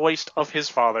around the waist of his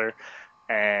father.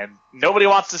 And nobody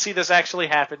wants to see this actually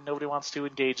happen. Nobody wants to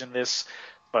engage in this.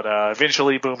 But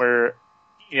eventually Boomer,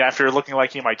 after looking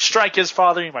like he might strike his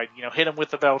father, he might hit him with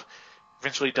the belt,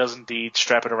 eventually does indeed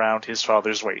strap it around his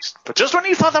father's waist. But just when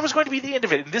you thought that was going to be the end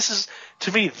of it, and this is,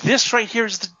 to me, this right here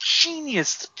is the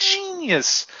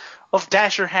genius of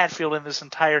Dasher Hatfield in this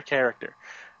entire character.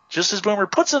 Just as Boomer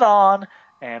puts it on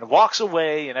and walks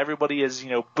away, and everybody has,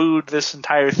 booed this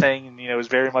entire thing and, is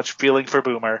very much feeling for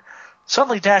Boomer,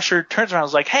 suddenly Dasher turns around and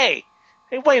is like, hey,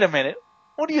 wait a minute.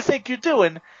 What do you think you're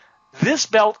doing? This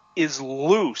belt is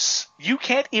loose. You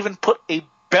can't even put a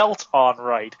belt on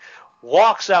right.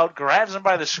 Walks out, grabs him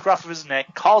by the scruff of his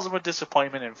neck, calls him a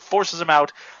disappointment, and forces him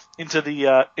out into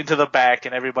the back,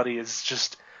 and everybody is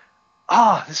just,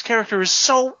 this character is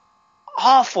so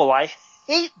awful. I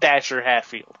hate Dasher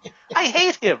Hatfield. I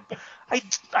hate him.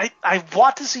 I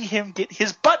want to see him get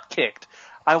his butt kicked.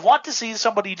 I want to see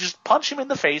somebody just punch him in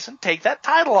the face and take that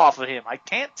title off of him. I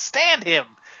can't stand him.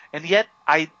 And yet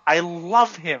I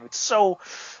love him. It's so,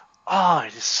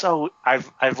 it is so,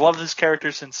 I've loved this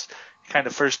character since he kind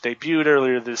of first debuted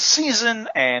earlier this season,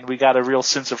 and we got a real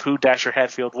sense of who Dasher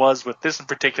Hatfield was. But this in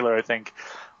particular, I think,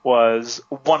 was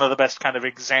one of the best kind of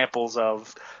examples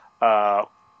of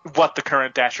what the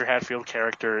current Dasher Hatfield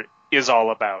character is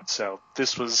all about. So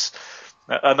this was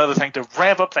another thing to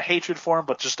ramp up the hatred for him,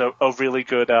 but just a really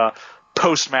good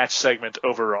post-match segment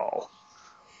overall.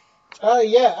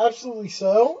 Yeah, absolutely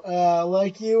so.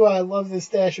 Like you, I love this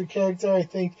Dasher character. I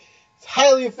think it's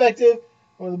highly effective.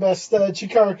 One of the best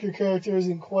CHIKARA characters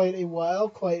in quite a while.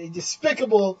 Quite a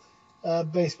despicable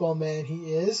baseball man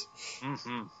he is.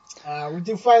 We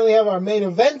do finally have our main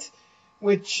event,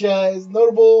 which is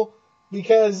notable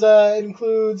because it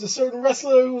includes a certain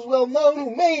wrestler who's well known,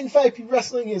 who may in fact be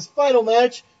wrestling his final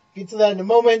match. We'll get to that in a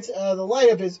moment. The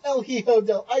lineup is El Hijo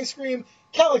del Ice Cream,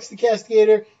 Calix the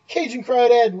Castigator, Cajun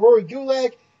Crawdad, Rory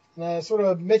Gulak, sort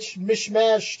of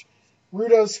mishmashed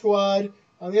Rudo squad.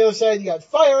 On the other side, you got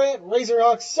Fire Ant,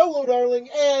 Razorhawk, Solo Darling,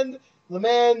 and the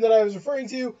man that I was referring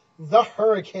to, the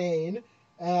Hurricane,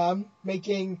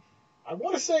 making, I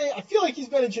want to say, I feel like he's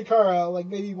been in CHIKARA like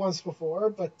maybe once before,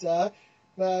 but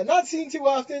not seen too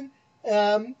often.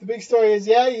 The big story is,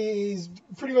 he's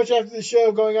pretty much after the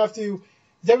show going off to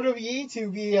WWE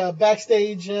to be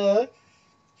backstage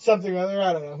something or other.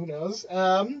 I don't know. Who knows?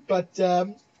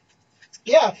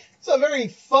 It's a very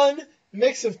fun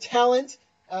mix of talent.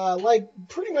 Like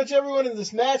pretty much everyone in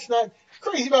this match. Not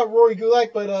crazy about Rory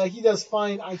Gulak, but he does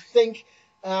fine, I think.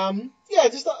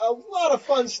 Just a lot of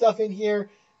fun stuff in here.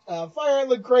 Fire Ant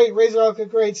looked great. Razorhawk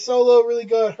looked great. Solo really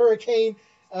good. Hurricane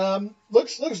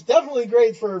looks definitely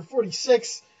great for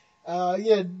 46.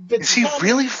 Is he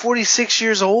really 46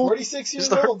 years old? 46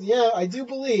 years old. Yeah, I do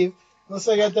believe. Unless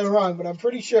I got that wrong, but I'm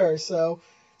pretty sure. So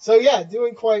yeah,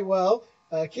 doing quite well.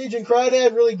 Cajun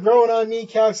Crawdad really growing on me.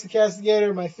 Calix the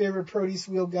Castigator, my favorite produce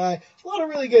wheel guy. A lot of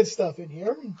really good stuff in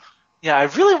here. Yeah, I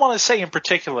really want to say in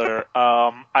particular,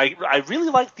 I really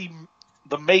like the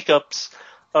makeups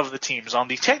of the teams. On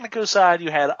the Technico side,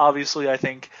 you had obviously, I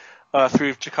think, three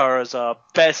of CHIKARA's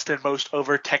best and most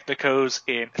over Technicos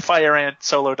in Fire Ant,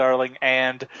 Solo Darling,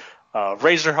 and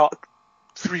Razorhawk.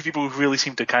 Three people who really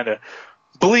seem to kind of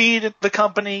bleed the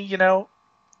company,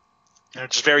 They're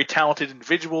just very talented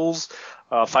individuals.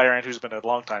 Fire Ant, who's been a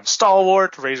long-time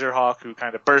stalwart. Razorhawk, who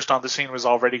kind of burst on the scene, was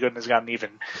already good and has gotten even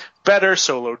better.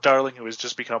 Solo Darling, who has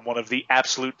just become one of the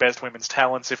absolute best women's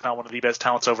talents, if not one of the best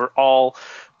talents overall,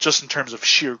 just in terms of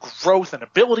sheer growth and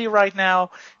ability right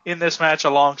now in this match,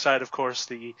 alongside, of course,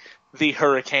 the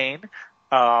Hurricane.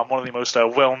 One of the most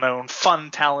well-known,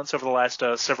 fun talents over the last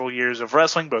several years of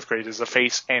wrestling, both great as a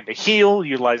face and a heel,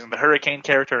 utilizing the Hurricane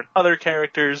character and other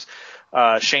characters.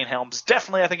 Shane Helms,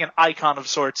 definitely, I think, an icon of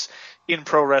sorts in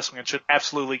pro wrestling and should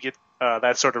absolutely get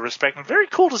that sort of respect. And very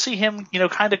cool to see him,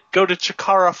 kind of go to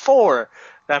Chikara for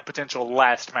that potential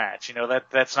last match.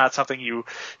 That's not something you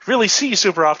really see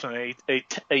super often.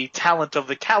 A talent of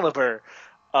the caliber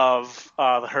of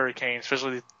the Hurricane,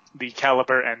 especially the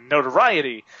caliber and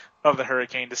notoriety of the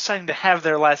Hurricane, deciding to have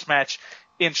their last match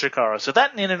in Chikara. So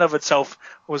that in and of itself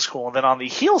was cool. And then on the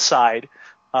heel side,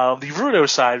 the Rudo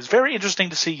side, it's very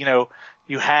interesting to see,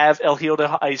 you have El Hijo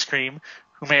de Ice Cream,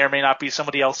 who may or may not be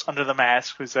somebody else under the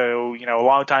mask, who's a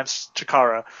long-time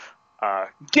Chikara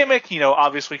gimmick,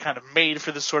 obviously kind of made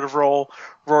for this sort of role.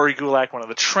 Rory Gulak, one of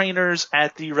the trainers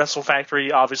at the Wrestle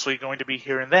Factory, obviously going to be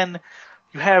here. And then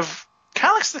you have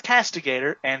Calix the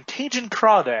Castigator and Cajun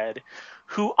Crawdad,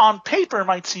 who on paper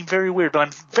might seem very weird, but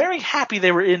I'm very happy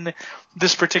they were in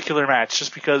this particular match,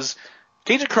 just because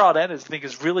Cajun Crawdad, I think,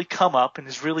 has really come up and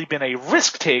has really been a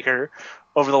risk taker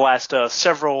over the last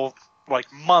several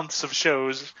months of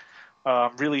shows,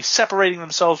 really separating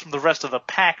themselves from the rest of the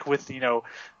pack with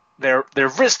their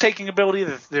risk taking ability,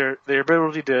 their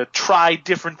ability to try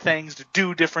different things, to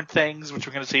do different things, which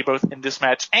we're going to see both in this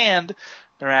match and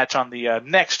their match on the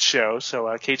next show.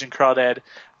 So Cajun Crawdad,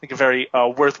 I think, a very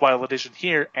worthwhile addition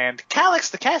here, and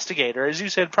Calix the Castigator, as you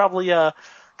said, probably kind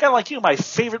of like you, my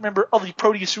favorite member of the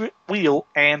Proteus Wheel,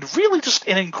 and really just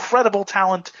an incredible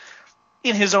talent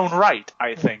in his own right,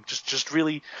 I think. Just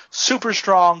really super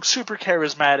strong, super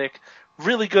charismatic,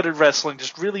 really good at wrestling,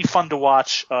 just really fun to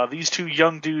watch. These two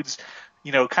young dudes,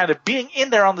 kind of being in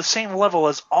there on the same level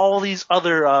as all these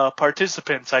other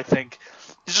participants, I think,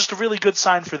 is just a really good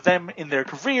sign for them in their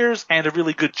careers, and a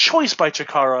really good choice by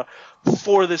Chikara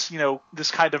for this, this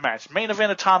kind of match. Main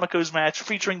event Atomico's match,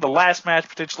 featuring the last match,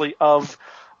 potentially, of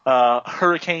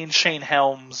Hurricane Shane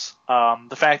Helms.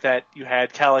 The fact that you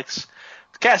had Calix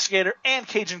the Castigator and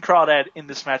Cajun Crawdad in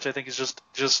this match, I think, is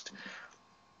just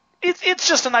it's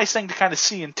just a nice thing to kind of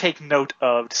see and take note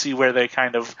of, to see where they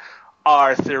kind of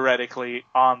are theoretically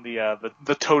on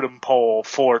the totem pole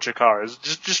for Chikara.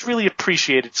 Just really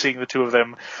appreciated seeing the two of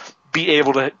them be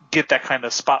able to get that kind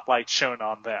of spotlight shown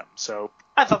on them. So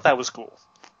I thought that was cool.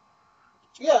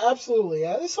 Yeah, absolutely.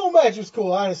 This whole match was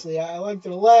cool, honestly. I liked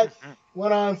it a lot. Mm-hmm.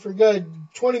 Went on for good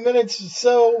 20 minutes or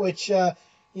so, which,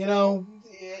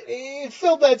 it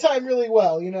filled that time really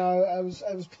well. I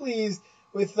was pleased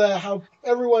with how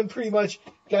everyone pretty much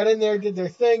got in there, did their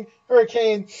thing.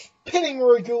 Hurricane pinning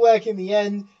Rory Gulak in the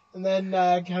end, and then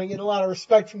kind of getting a lot of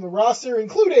respect from the roster,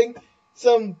 including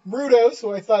some Rudos,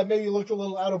 who I thought maybe looked a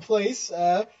little out of place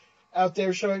out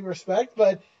there showing respect.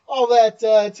 But all that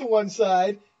to one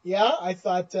side. Yeah, I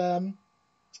thought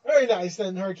very nice.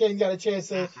 Then Hurricane got a chance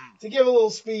to give a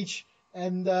little speech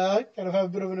and kind of have a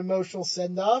bit of an emotional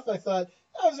send-off. I thought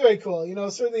that was very cool.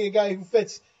 Certainly a guy who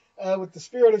fits with the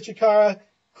spirit of Chikara.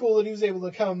 Cool that he was able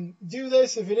to come do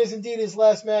this. If it is indeed his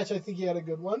last match, I think he had a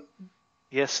good one.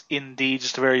 Yes, indeed.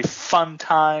 Just a very fun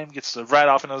time. Gets to ride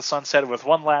off into the sunset with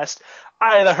one last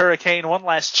Eye of the Hurricane, one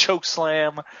last choke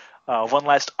slam. One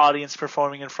last audience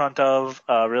performing in front of.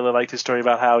 Really liked his story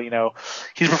about how,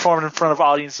 he's performing in front of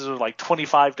audiences of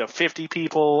 25 to 50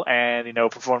 people, and,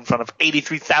 performed in front of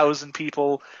 83,000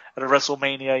 people at a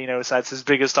WrestleMania, so that's his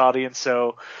biggest audience.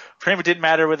 So for him, it didn't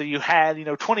matter whether you had,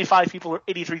 25 people or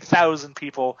 83,000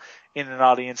 people in an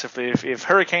audience. If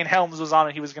Hurricane Helms was on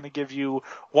it, he was going to give you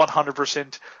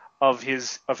 100% of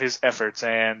his efforts.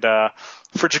 And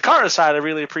for Chikara's side, I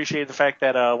really appreciate the fact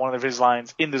that one of his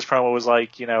lines in this promo was I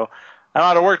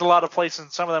might have worked a lot of places,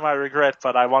 and some of them I regret,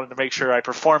 but I wanted to make sure I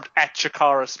performed at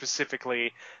Chikara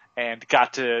specifically, and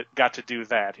got to do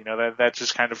that. That's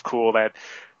just kind of cool that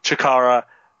Chikara,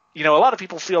 a lot of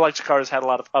people feel like Chikara's had a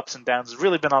lot of ups and downs. It's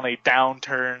really been on a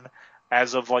downturn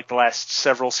as of the last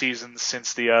several seasons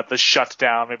since the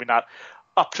shutdown. Maybe not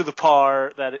up to the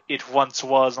par that it once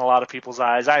was in a lot of people's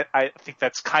eyes. I think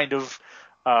that's kind of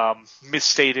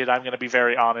misstated. I'm going to be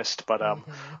very honest, but a lot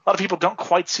of people don't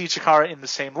quite see Chikara in the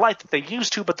same light that they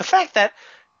used to. But the fact that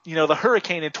the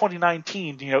Hurricane in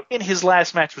 2019, in his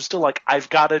last match was still I've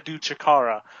got to do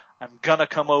Chikara. I'm gonna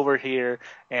come over here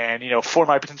and for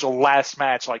my potential last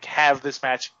match, have this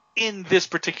match in this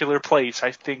particular place.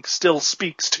 I think still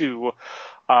speaks to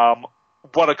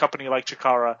what a company like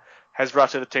Chikara has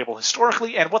brought to the table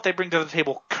historically and what they bring to the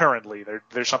table currently.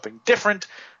 There's something different.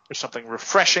 There's something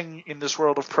refreshing in this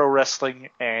world of pro wrestling,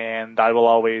 and I will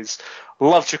always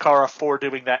love Chikara for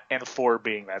doing that and for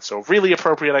being that. So really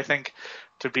appropriate, I think,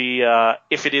 to be,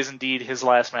 if it is indeed his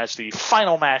last match, the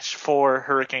final match for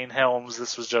Hurricane Helms.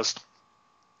 This was just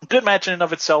a good match in and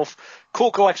of itself,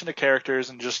 cool collection of characters,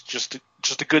 and just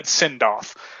a good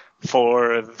send-off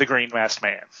for the Green Masked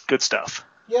Man. Good stuff.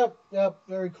 Yep,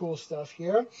 very cool stuff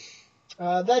here.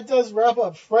 That does wrap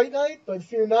up Fright Night, but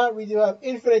fear not, we do have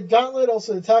Infinite Gauntlet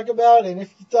also to talk about, and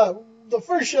if you thought the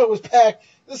first show was packed,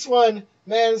 this one's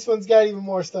got even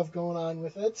more stuff going on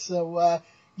with it. So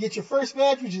you get your first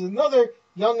match, which is another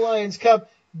Young Lions Cup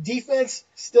defense,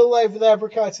 Still Life with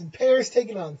Apricots and Pears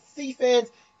taking on Thief Ant,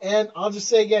 and I'll just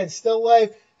say again, Still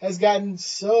Life has gotten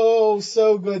so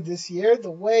good this year.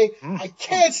 The way, I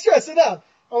can't stress enough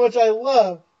how much I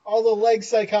love all the leg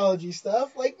psychology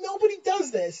stuff. Like, nobody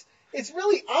does this. It's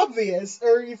really obvious,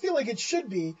 or you feel like it should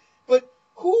be, but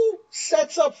who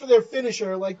sets up for their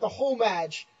finisher, like, the whole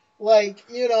match? Like,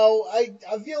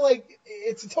 I feel like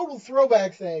it's a total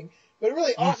throwback thing, but it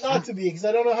really ought not to be, because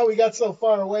I don't know how we got so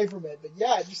far away from it. But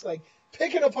yeah, just like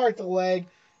picking apart the leg,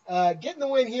 getting the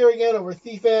win here again over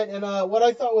Thief Ant, and what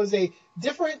I thought was a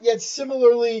different yet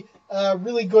similarly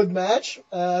really good match.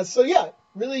 So yeah,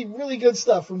 really good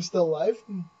stuff from Still Life.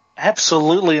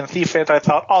 Absolutely, and Thief Ant, I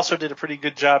thought, also did a pretty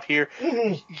good job here.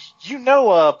 Mm-hmm.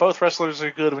 Both wrestlers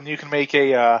are good when you can make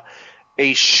a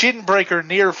shin breaker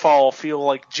near fall feel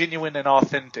like genuine and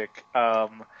authentic. I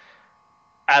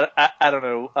don't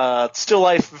know. Still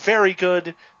Life, very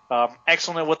good.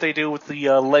 Excellent at what they do with the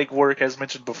leg work, as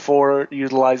mentioned before,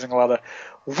 utilizing a lot of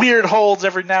weird holds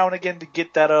every now and again to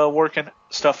get that working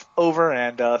stuff over.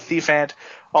 And Thief Ant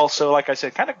also, like I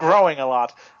said, kind of growing a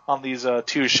lot on these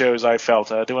two shows, I felt.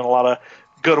 Doing a lot of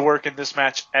good work in this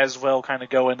match as well, kind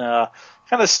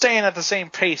of staying at the same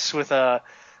pace with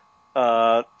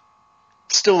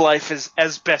Still Life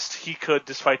as best he could,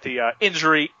 despite the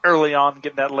injury early on,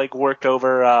 getting that leg worked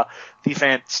over. Thief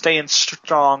Ant staying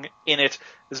strong in it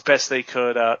as best they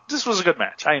could. This was a good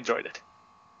match. I enjoyed it.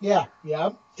 Yeah,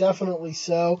 definitely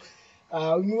so.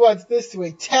 We move on to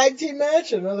a tag team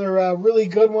match, another really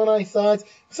good one, I thought.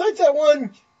 Besides that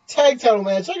one tag title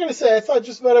match, I gotta say, I thought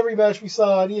just about every match we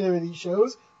saw on either of these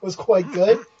shows was quite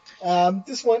good.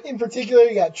 This one in particular,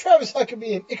 you got Travis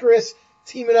Huckabee and Icarus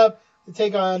teaming up to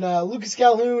take on Lucas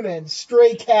Calhoun and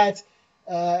Stray Cat.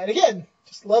 And again,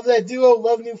 just love that duo,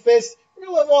 love New Fist. We're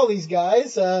gonna love all these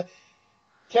guys.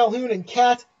 Calhoun and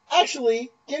Cat actually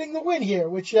getting the win here,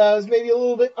 which was maybe a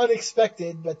little bit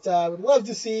unexpected, but I would love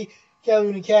to see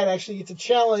Calhoun and Cat actually get to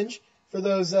challenge for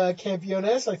those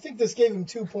Campeones. I think this gave them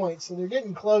 2 points, so they're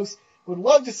getting close. Would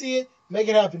love to see it. Make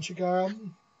it happen, Chikara.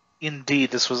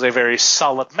 Indeed, this was a very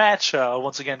solid match.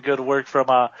 Once again, good work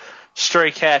from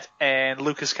Stray Cat and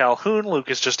Lucas Calhoun.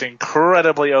 Lucas just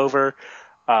incredibly over.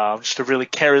 Just a really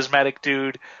charismatic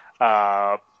dude.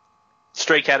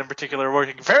 Stray Cat in particular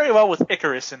working very well with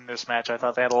Icarus in this match. I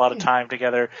thought they had a lot of time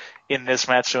together in this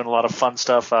match, doing a lot of fun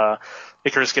stuff.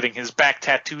 Icarus getting his back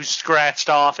tattoo scratched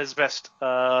off as best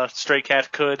Stray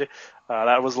Cat could.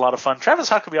 That was a lot of fun. Travis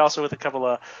Huckabee also with a couple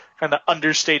of kind of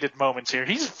understated moments here.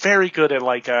 He's very good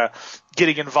at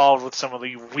getting involved with some of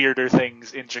the weirder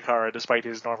things in Chikara, despite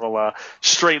his normal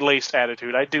straight-laced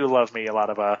attitude. I do love me a lot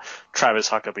of Travis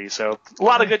Huckabee. So a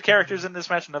lot of good characters in this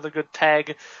match. Another good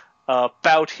tag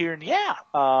bout here.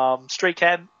 And Stray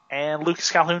Cat and Lucas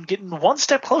Calhoun getting one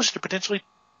step closer to potentially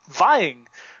vying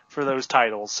for those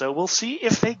titles. So we'll see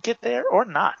if they get there or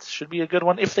not. Should be a good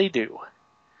one if they do.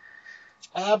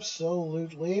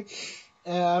 Absolutely.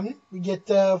 We get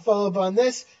follow up on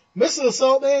this. Missile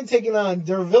Assault Man taking on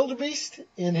Der Wildebeest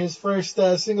in his first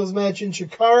singles match in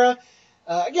Chikara.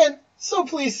 Again, so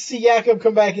pleased to see Jakob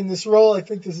come back in this role. I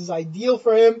think this is ideal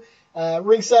for him.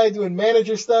 Ringside doing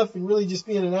manager stuff and really just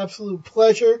being an absolute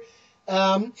pleasure.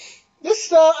 I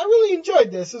really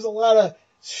enjoyed this. There's a lot of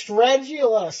strategy, a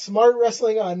lot of smart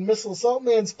wrestling on Missile Assault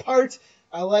Man's part.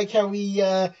 I like how he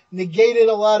negated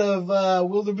a lot of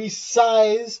Wildebeest's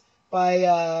size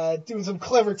by doing some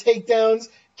clever takedowns,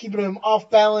 keeping him off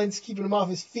balance, keeping him off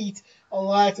his feet a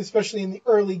lot, especially in the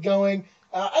early going.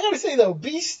 I gotta say though,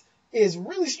 Beast is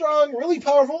really strong, really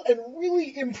powerful, and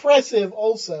really impressive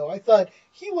also. I thought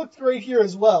he looked great here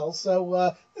as well.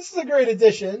 So this is a great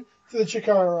addition to the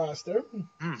Chikara roster.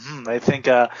 Mm-hmm. I think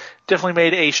definitely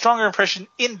made a stronger impression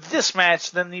in this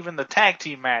match than even the tag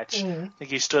team match. Mm-hmm. I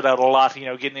think he stood out a lot,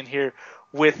 getting in here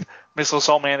with Missile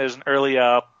Assault Man. There's an early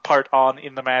part on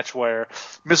in the match where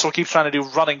Missile keeps trying to do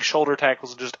running shoulder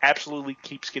tackles and just absolutely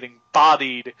keeps getting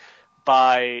bodied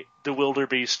by the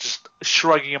Wildebeest, just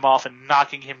shrugging him off and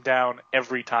knocking him down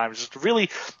every time. Just a really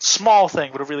small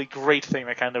thing, but a really great thing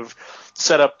that kind of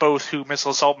set up both who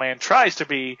Missile Assault Man tries to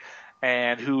be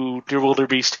and who the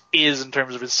Wildebeest is in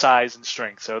terms of his size and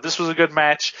strength. So this was a good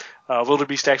match.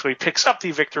 Wildebeest actually picks up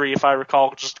the victory, if I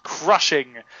recall, just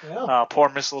crushing poor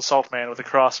Missile Assault Man with a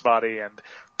crossbody and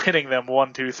pinning them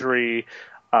 1, 2, 3.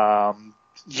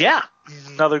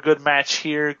 Another good match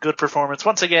here. Good performance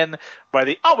once again by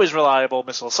the always reliable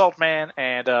Missile Assault Man,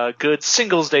 and a good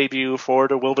singles debut for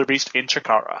the Wildebeest in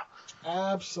CHIKARA.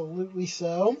 Absolutely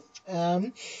so.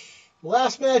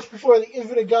 Last match before the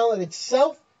Infinite Gauntlet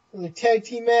itself, the tag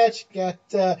team match, got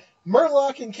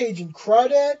Murloc and Cajun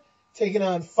Crawdad taking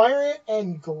on Fire Ant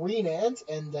and Green Ant,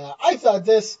 and I thought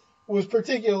this was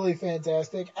particularly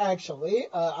fantastic, actually.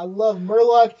 I love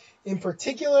Murloc in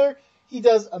particular. He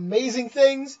does amazing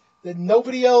things that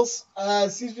nobody else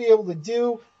seems to be able to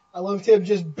do. I loved him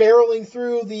just barreling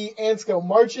through the Ants Go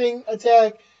Marching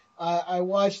attack. I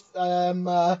watched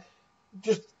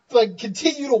just like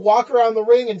continue to walk around the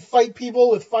ring and fight people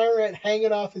with Fire Ant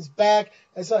hanging off his back.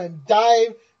 I saw him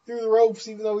dive through the ropes,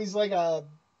 even though he's like a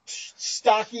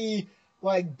stocky,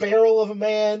 like barrel of a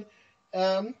man.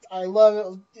 I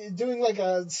love it. Doing like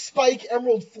a Spike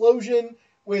Emerald Flosion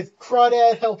with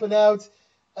Crawdad helping out.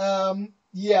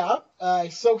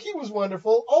 So he was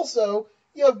wonderful. Also,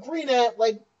 you have Green Ant,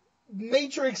 like,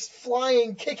 Matrix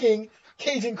flying, kicking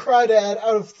Cajun Crawdad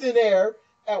out of thin air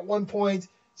at one point.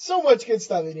 So much good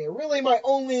stuff in here. Really, my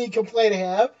only complaint I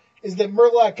have is that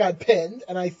Murloc got pinned,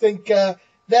 and I think that,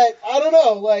 I don't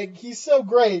know, like, he's so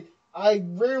great. I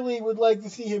rarely would like to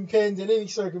see him pinned in any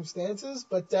circumstances,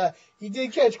 but he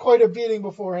did catch quite a beating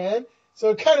beforehand,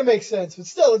 so it kind of makes sense. But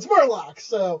still, it's Murloc,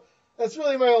 so that's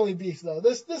really my only beef, though.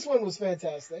 This one was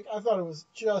fantastic. I thought it was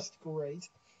just great.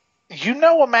 You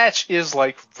know a match is,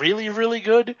 like, really, really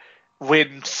good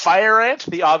when Fire Ant,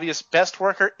 the obvious best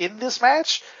worker in this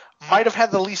match, might have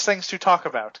had the least things to talk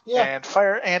about. Yeah. And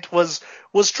Fire Ant was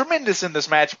tremendous in this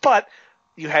match, but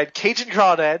you had Cajun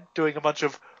Crawdad doing a bunch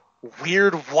of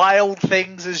weird, wild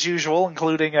things as usual,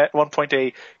 including at one point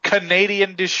a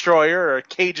Canadian destroyer or a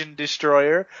Cajun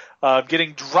destroyer,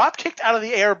 getting drop kicked out of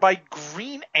the air by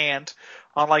Green Ant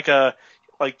on Cajun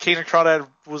Crawdad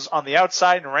was on the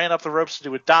outside and ran up the ropes to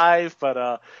do a dive,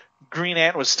 but Green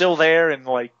Ant was still there and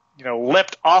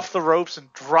leapt off the ropes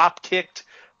and drop kicked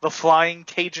the flying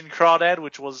Cajun Crawdad,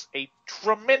 which was a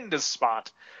tremendous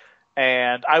spot.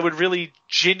 And I would really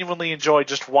genuinely enjoy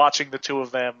just watching the two of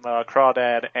them,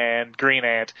 Crawdad and Green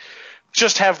Ant,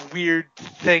 just have weird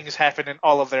things happen in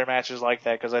all of their matches like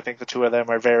that, because I think the two of them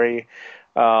are very...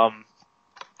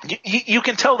 You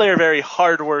can tell they're very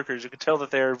hard workers. You can tell that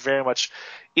they're very much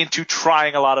into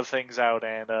trying a lot of things out,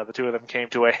 and the two of them came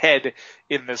to a head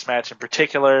in this match in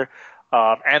particular.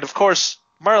 And, of course,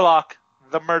 Murloc,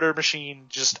 the murder machine,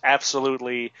 just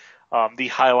absolutely... the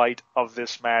highlight of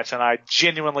this match, and I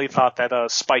genuinely thought that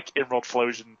Spike Emerald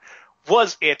Flosion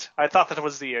was it. I thought that it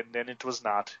was the end, and it was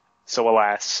not. So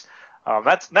alas,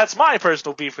 that's my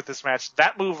personal beef with this match.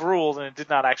 That move ruled, and it did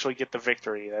not actually get the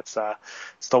victory. That's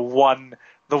it's the one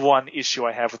issue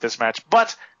I have with this match.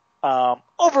 But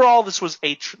overall, this was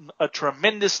a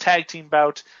tremendous tag team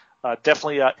bout.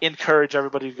 Definitely encourage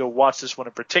everybody to go watch this one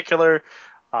in particular.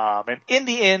 And in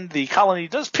the end, the Colony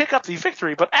does pick up the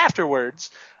victory, but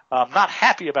afterwards. Not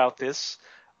happy about this.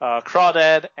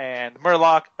 Crawdad and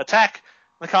Murloc attack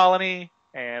the Colony,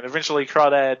 and eventually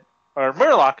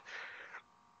Murloc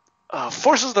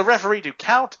forces the referee to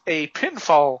count a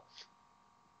pinfall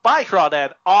by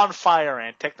Crawdad on Fire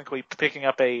Ant, technically picking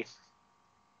up a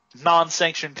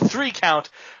non-sanctioned 3 count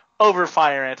over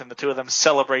Fire Ant, and the two of them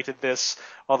celebrated this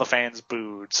while the fans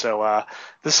booed. So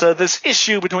this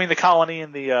issue between the Colony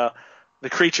and the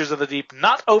creatures of the deep,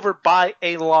 not over by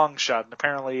a long shot. And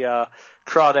apparently,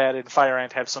 Crawdad and Fire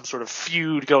Ant have some sort of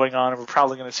feud going on, and we're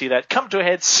probably going to see that come to a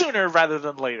head sooner rather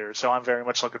than later. So I'm very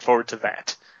much looking forward to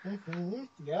that. Mm-hmm.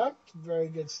 Yeah, very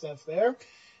good stuff there.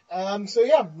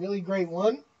 Really great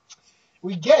one.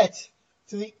 We get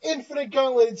to the Infinite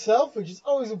Gauntlet itself, which is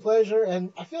always a pleasure,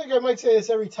 and I feel like I might say this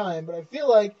every time, but I feel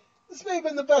like this may have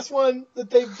been the best one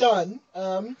that they've done.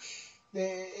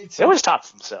 They always top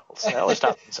themselves. They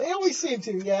always seem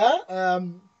to, yeah.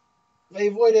 They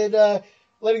avoided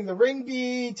letting the ring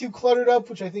be too cluttered up,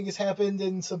 which I think has happened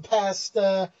in some past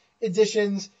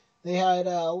editions. They had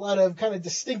a lot of kind of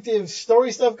distinctive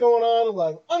story stuff going on, a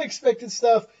lot of unexpected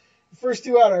stuff. The first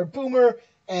two out are Boomer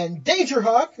and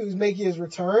Dangerhawk, who's making his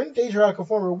return. Dangerhawk, a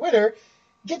former winner,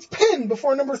 gets pinned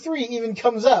before number 3 even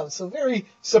comes out. So very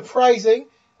surprising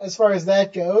as far as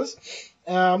that goes.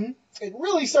 It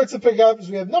really starts to pick up as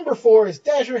we have number 4 is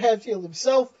Dasher Hatfield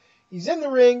himself He's in the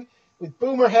ring with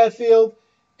Boomer Hatfield,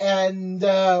 and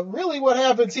really what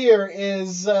happens here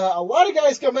is a lot of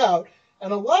guys come out,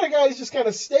 and a lot of guys just kind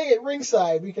of stay at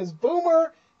ringside because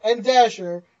Boomer and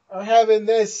Dasher are having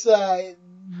this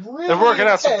really They're working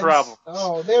out some problems.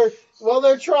 Oh,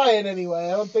 they're trying anyway.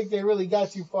 I don't think they really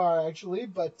got too far, actually,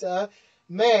 but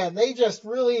man, they just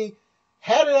really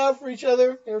had it out for each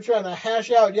other. They were trying to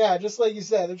hash out, just like you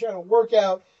said, they're trying to work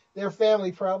out their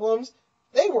family problems.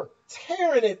 They were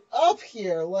tearing it up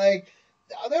here. Like,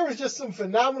 there was just some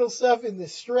phenomenal stuff in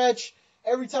this stretch.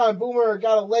 Every time Boomer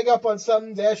got a leg up on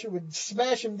something, Dasher would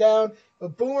smash him down,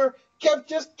 but Boomer kept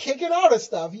just kicking out of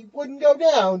stuff. He wouldn't go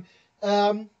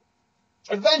down.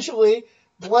 Eventually,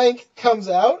 Blank comes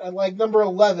out at like number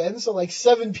 11, so like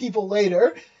 7 people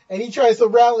later, and he tries to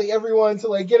rally everyone to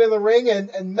like get in the ring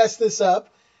and mess this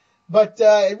up. But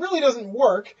it really doesn't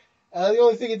work. The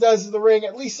only thing it does is the ring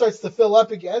at least starts to fill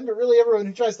up again, but really everyone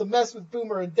who tries to mess with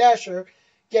Boomer and Dasher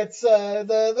gets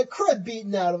the crud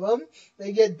beaten out of them.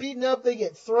 They get beaten up, they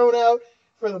get thrown out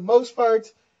for the most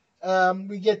part.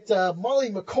 We get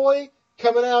Molly McCoy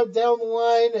coming out down the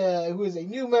line, who is a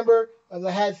new member of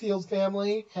the Hatfield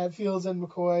family. Hatfields and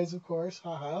McCoys, of course.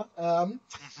 Haha.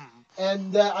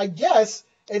 And I guess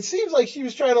it seems like she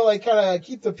was trying to like kind of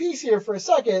keep the peace here for a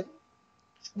second.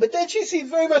 But then she seems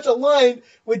very much aligned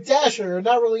with Dasher,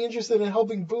 not really interested in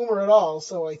helping Boomer at all.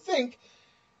 So I think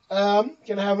gonna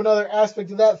have another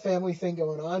aspect of that family thing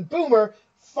going on. Boomer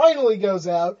finally goes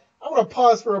out. I'm gonna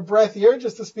pause for a breath here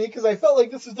just to speak because I felt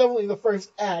like this was definitely the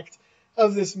first act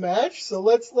of this match. So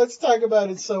let's talk about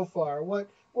it so far. What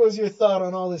was your thought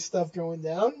on all this stuff going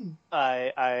down?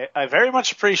 I very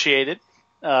much appreciated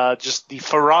just the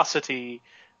ferocity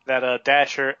that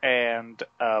Dasher and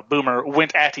Boomer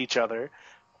went at each other.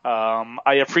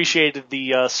 I appreciated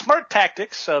the smart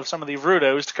tactics of some of the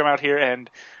Rudos to come out here and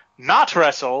not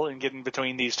wrestle and get in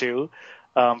between these two,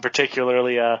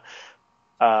 particularly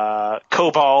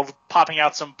Cobalt popping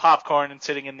out some popcorn and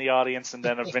sitting in the audience and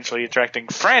then eventually attracting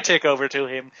Frantic over to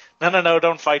him. No,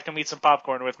 don't fight. Come eat some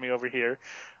popcorn with me over here.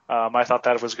 I thought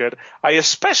that was good. I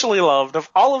especially loved, of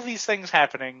all of these things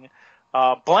happening,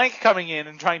 Blank coming in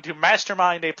and trying to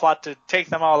mastermind a plot to take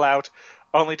them all out,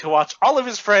 only to watch all of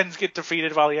his friends get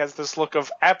defeated while he has this look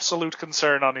of absolute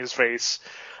concern on his face,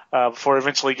 before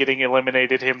eventually getting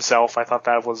eliminated himself. I thought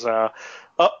that was a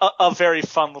very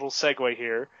fun little segue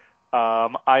here.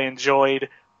 I enjoyed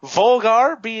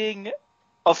Volgar being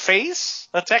a face,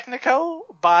 a technico,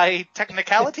 by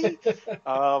technicality.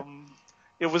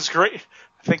 It was great.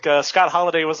 I think Scott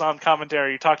Holiday was on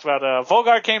commentary. He talked about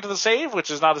Volgar came to the save,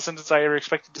 which is not a sentence I ever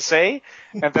expected to say.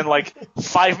 And then like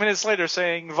 5 minutes later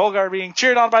saying Volgar being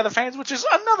cheered on by the fans, which is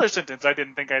another sentence I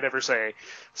didn't think I'd ever say.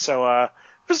 So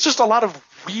there's just a lot of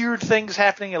weird things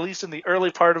happening, at least in the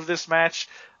early part of this match,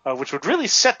 which would really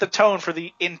set the tone for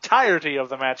the entirety of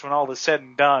the match when all is said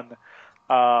and done.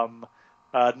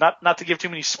 Not to give too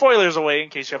many spoilers away in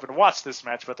case you haven't watched this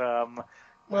match, but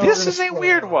this is a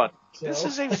weird one. So. This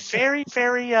is a very,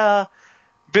 very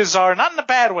bizarre, not in a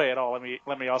bad way at all.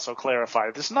 Let me also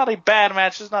clarify. This is not a bad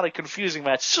match. This is not a confusing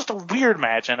match. It's just a weird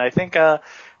match, and I think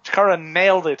CHIKARA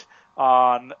nailed it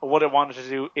on what it wanted to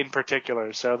do in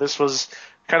particular. So this was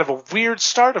kind of a weird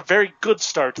start, a very good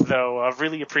start, though. I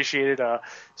really appreciated,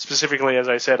 specifically, as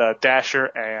I said, Dasher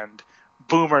and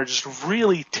Boomer just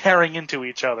really tearing into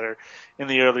each other in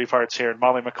the early parts here, and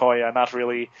Molly McCoy not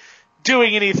really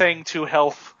doing anything to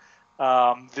help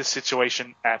this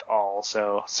situation at all.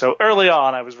 So early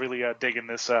on, I was really digging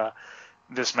this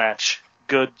match.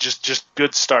 Good, just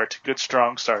good start, good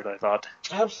strong start, I thought.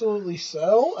 Absolutely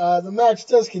so. The match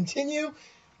does continue.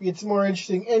 We get some more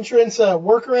interesting entrants.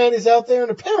 Workaround is out there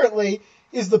and apparently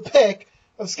is the pick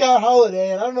of Scott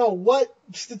Holiday. And I don't know what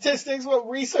statistics, what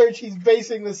research he's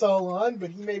basing this all on, but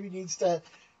he maybe needs to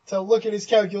look at his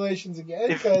calculations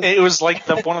again. It was like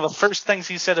one of the first things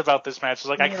he said about this match was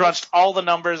like, I crunched all the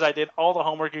numbers, I did all the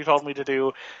homework you told me to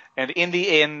do, and in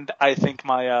the end, I think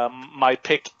my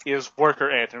pick is Worker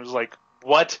Ant. And it was like,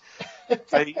 what?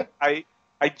 I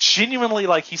genuinely,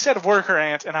 like, he said Worker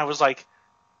Ant, and I was like,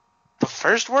 the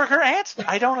first Worker Ant?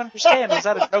 I don't understand. Is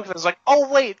that a joke? I was like, oh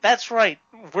wait, that's right.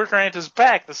 Worker Ant is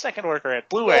back. The second Worker Ant,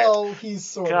 Blue Ant. Well, he's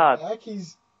sort of back.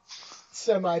 He's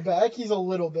semi-back. He's a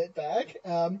little bit back.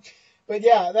 But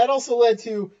yeah, that also led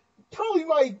to probably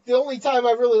the only time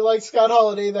I really liked Scott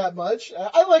Holiday that much.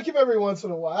 I like him every once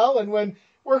in a while, and when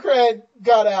Worker Ant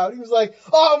got out, he was like,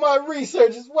 oh, my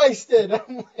research is wasted.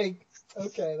 I'm like,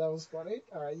 okay, that was funny.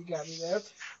 All right, you got me there.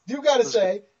 Do gotta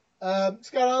say, Scott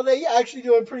Holiday, actually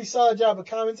doing a pretty solid job of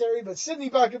commentary, but Sidney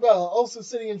Bacabella also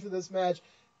sitting in for this match.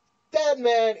 That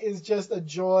man is just a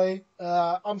joy.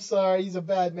 I'm sorry, he's a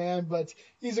bad man, but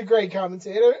he's a great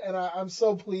commentator, and I'm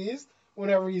so pleased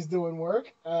whenever he's doing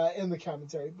work in the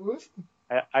commentary booth.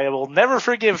 I will never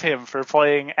forgive him for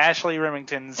playing Ashley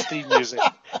Remington's theme music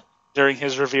during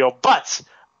his reveal, but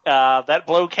that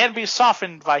blow can be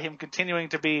softened by him continuing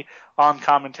to be on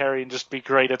commentary and just be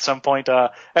great at some point.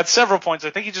 At several points, I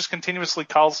think he just continuously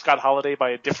calls Scott Holiday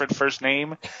by a different first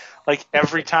name, like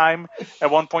every time.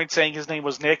 At one point saying his name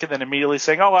was Nick and then immediately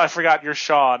saying, "Oh, I forgot you're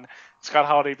Sean." Scott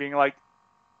Holiday being like,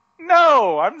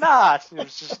 "No, I'm not." It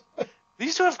was just...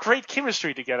 These two have great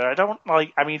chemistry together.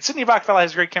 Sidney Bacabella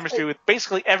has great chemistry with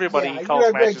basically everybody he calls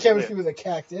have matches great chemistry with a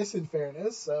cactus, in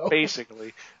fairness. So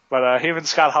basically, but him and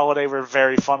Scott Holiday were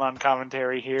very fun on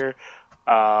commentary here.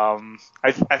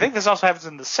 I think this also happens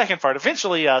in the second part.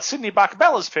 Eventually, Sidney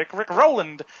Bacabella's pick, Rick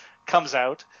Rowland, comes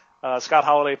out. Scott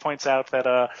Holiday points out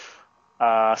that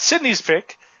Sidney's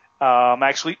pick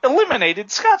actually eliminated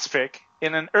Scott's pick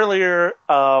in an earlier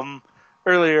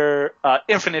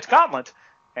Infinite Gauntlet.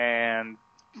 And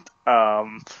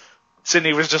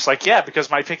Sidney was just like, yeah, because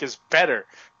my pick is better.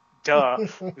 Duh.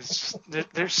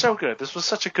 They're so good. This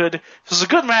was a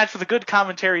good match with a good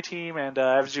commentary team, and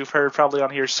as you've heard probably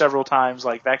on here several times,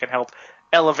 like that can help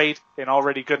elevate an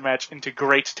already good match into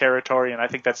great territory, and I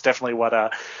think that's definitely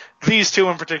what these two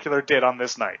in particular did on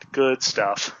this night. Good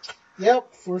stuff.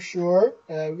 Yep, for sure.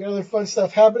 We got other fun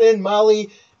stuff happening. Molly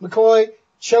McCoy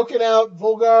choking out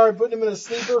Volgar, putting him in a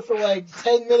sleeper for like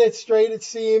 10 minutes straight, it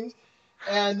seemed.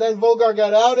 And then Volgar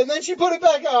got out, and then she put it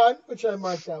back on, which I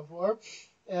marked out for.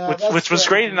 Which was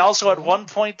great, and also at one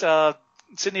point,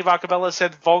 Sidney Bacabella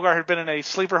said Volgar had been in a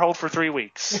sleeper hold for 3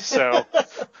 weeks. So,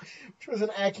 which was an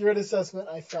accurate assessment,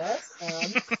 I thought.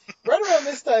 Right around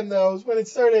this time, though, is when it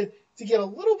started to get a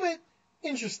little bit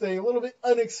interesting, a little bit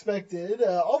unexpected.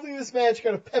 All through this match,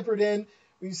 kind of peppered in.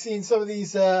 We've seen some of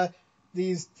these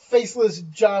faceless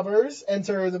jobbers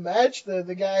enter the match,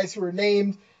 the guys who are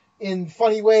named in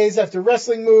funny ways after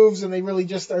wrestling moves, and they really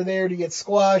just are there to get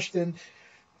squashed. And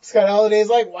Scott Holiday's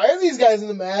like, why are these guys in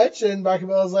the match? And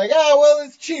Bacabella's like, well,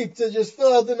 it's cheap to just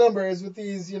fill out the numbers with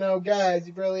these, guys.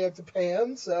 You barely have to pay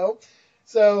them. So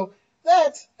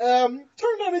that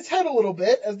turned on its head a little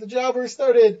bit as the jobbers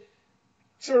started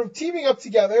sort of teaming up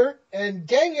together and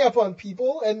ganging up on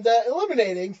people and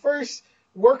eliminating first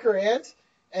Worker Ant,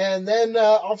 and then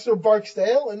Officer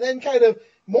Barksdale, and then kind of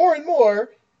more and more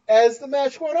as the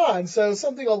match went on. So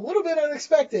something a little bit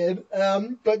unexpected,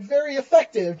 but very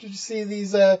effective to just see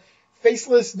these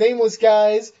faceless, nameless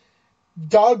guys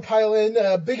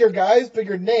dogpiling bigger guys,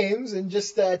 bigger names, and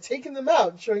just taking them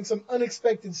out, showing some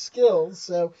unexpected skills.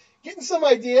 So getting some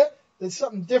idea that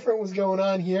something different was going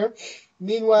on here.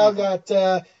 Meanwhile,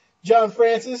 got John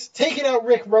Francis taking out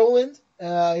Rick Rowland,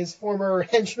 his former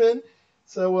henchman.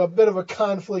 So a bit of a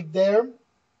conflict there.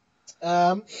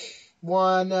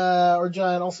 Juan or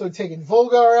John also taking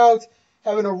Volgar out,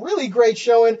 having a really great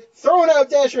showing, throwing out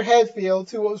Dasher Hatfield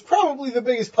to what was probably the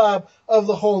biggest pop of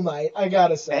the whole night, I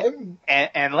gotta say.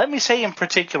 And let me say in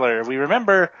particular, we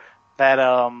remember that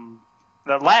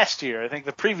that last year, I think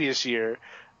the previous year,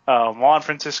 Juan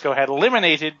Francisco had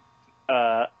eliminated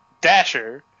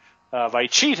Dasher by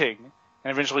cheating,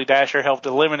 and eventually Dasher helped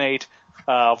eliminate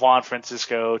Juan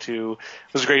Francisco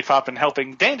was a great pop in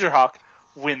helping Dangerhawk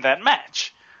win that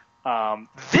match.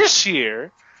 This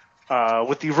year,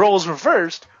 with the roles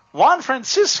reversed, Juan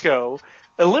Francisco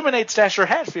eliminates Dasher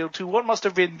Hatfield to what must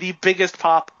have been the biggest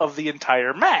pop of the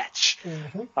entire match.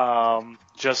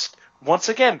 Just once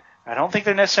again, I don't think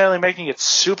they're necessarily making it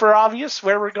super obvious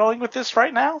where we're going with this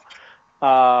right now,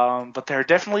 but there are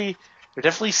definitely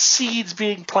seeds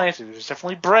being planted. There's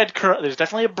definitely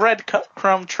a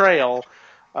breadcrumb trail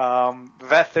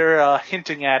that they're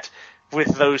hinting at with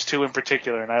those two in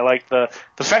particular. And I like the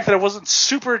fact that it wasn't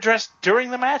super addressed during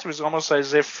the match. It was almost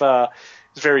as if it was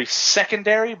very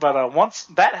secondary. But once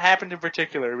that happened in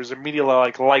particular, it was immediately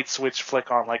like light switch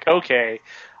flick on. Like, okay,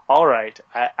 all right,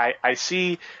 I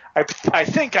see. I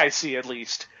think I see at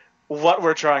least what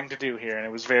we're trying to do here, and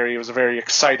it was a very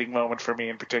exciting moment for me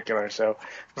in particular. So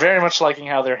very much liking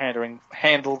how they're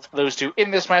handled those two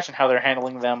in this match and how they're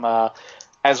handling them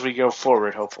as we go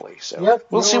forward, hopefully. So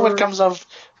we'll see what comes of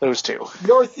those two.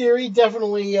 Your theory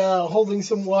definitely holding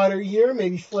some water here,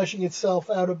 maybe fleshing itself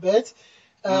out a bit.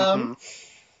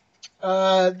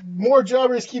 More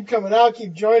jobbers keep coming out,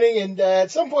 keep joining, and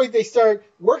at some point they start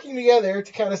working together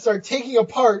to kind of start taking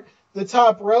apart the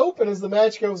top rope, and as the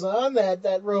match goes on,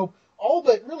 that rope all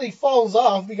but really falls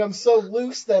off, becomes so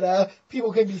loose that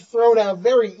people can be thrown out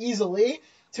very easily,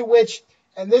 to which,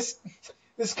 and this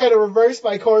kind of reversed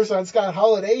by chorus on Scott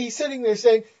Holiday, he's sitting there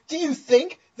saying, do you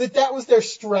think that was their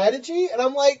strategy, and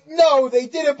I'm like, no, they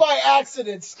did it by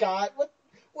accident, Scott.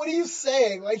 What are you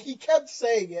saying? Like, he kept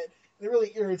saying it. It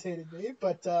really irritated me,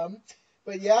 but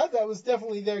yeah, that was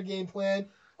definitely their game plan.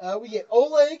 We get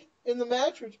Oleg in the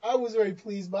match, which I was very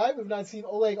pleased by. We've not seen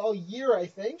Oleg all year, I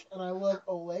think, and I love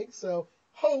Oleg, so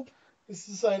hope this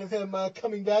is a sign of him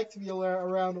coming back to be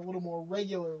around a little more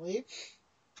regularly.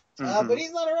 But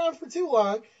he's not around for too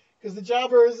long, because the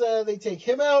jobbers, they take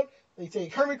him out, they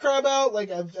take Hermit Crab out, like,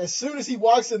 as soon as he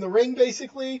walks in the ring,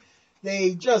 basically,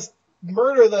 they just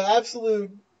murder the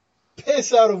absolute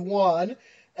piss out of Juan.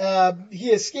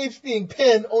 He escapes being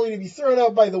pinned, only to be thrown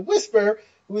out by the Whisper,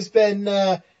 who's been,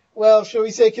 shall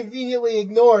we say, conveniently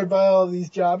ignored by all of these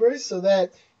jobbers, so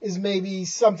that is maybe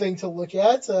something to look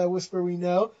at. Whisper, we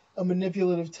know, a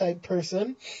manipulative type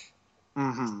person. You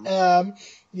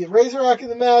get Razorrock in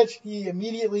the match. He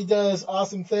immediately does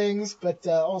awesome things, but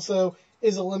also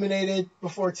is eliminated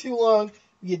before too long.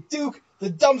 You get Duke, the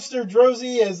Dumpster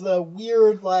Drozy, as the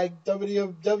weird, like,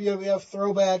 WWF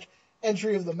throwback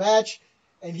entry of the match.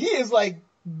 And he is, like,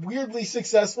 weirdly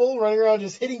successful, running around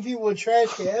just hitting people with trash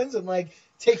cans and, like,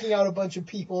 taking out a bunch of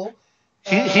people.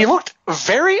 He looked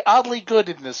very oddly good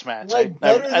in this match. Like,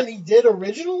 better than he did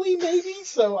originally, maybe?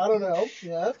 So, I don't know.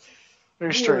 Yeah.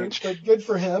 Very strange. But good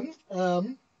for him.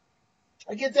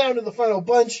 I get down to the final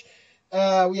bunch. We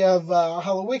have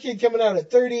Hallowicked coming out at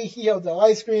 30. He held the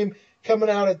ice cream coming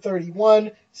out at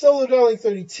 31. Solo Darling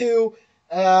 32.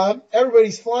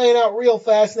 Everybody's flying out real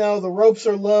fast now. The ropes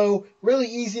are low. Really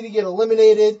easy to get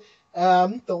eliminated.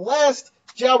 The last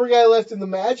jobber guy left in the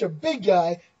match, a big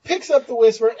guy, picks up the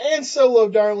Whisper and Solo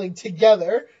Darling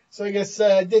together. So I guess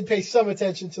did pay some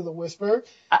attention to the Whisper.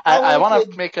 I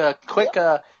want to make a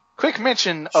quick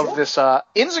mention of this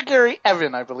Inzaguri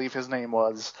Evan, I believe his name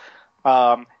was.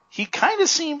 He kind of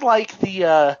seemed like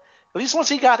at least once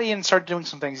he got in and started doing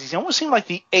some things, he almost seemed like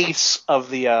the ace of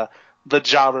the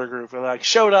jobber group. Like,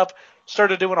 showed up,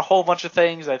 started doing a whole bunch of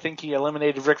things. I think he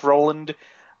eliminated Rick Rowland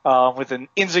with an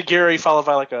Inzaguri followed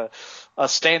by like a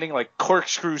standing like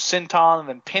corkscrew senton, and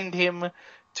then pinned him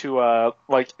to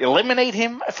eliminate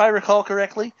him, if I recall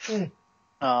correctly.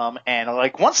 And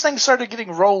like once things started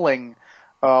getting rolling,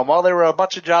 while there were a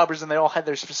bunch of jobbers and they all had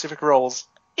their specific roles,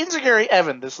 Inzaguri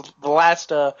Evan, the last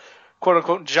quote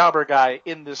unquote jobber guy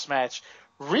in this match,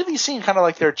 really seemed kind of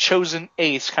like their chosen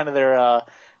ace, kind of their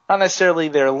not necessarily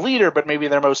their leader, but maybe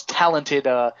their most talented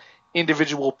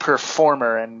individual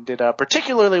performer, and did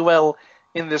particularly well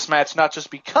in this match, not just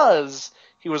because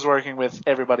he was working with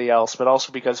everybody else, but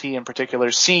also because he in particular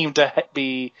seemed to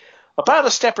be about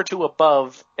a step or two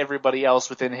above everybody else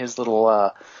within his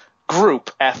little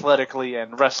group, athletically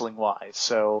and wrestling-wise.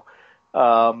 So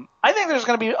I think there's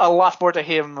going to be a lot more to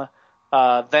him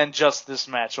than just this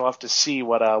match. We'll have to see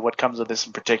what comes of this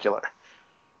in particular.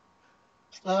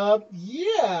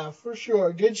 Yeah, for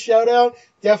sure. Good shout out.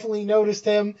 Definitely noticed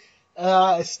him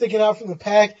sticking out from the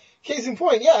pack. Case in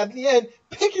point, yeah, at the end,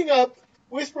 picking up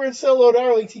Whisper and Solo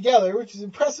Darling together, which is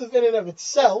impressive in and of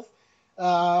itself.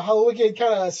 Hallowicked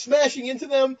kind of smashing into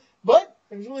them, but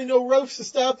there's really no ropes to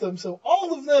stop them, so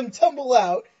all of them tumble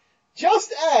out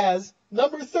just as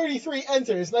number 33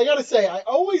 enters. And I gotta say, I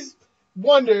always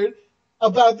wondered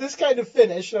about this kind of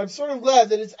finish, and I'm sort of glad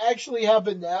that it's actually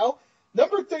happened now.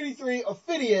 Number 33,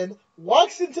 Ophidian,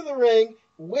 walks into the ring,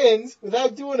 wins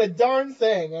without doing a darn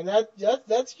thing, and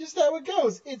that's just how it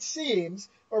goes, it seems,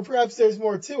 or perhaps there's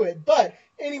more to it. But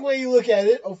any way you look at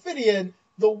it, Ophidian,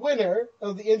 the winner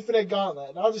of the Infinite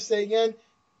Gauntlet. And I'll just say again,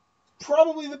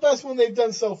 probably the best one they've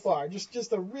done so far.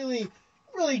 Just a really,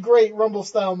 really great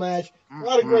Rumble-style match. A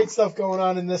lot of great stuff going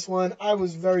on in this one. I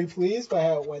was very pleased by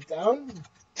how it went down.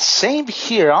 Same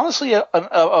here. Honestly,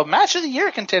 a match of the year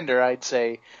contender, I'd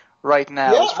say, right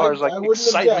now, as far as like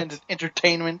excitement and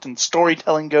entertainment and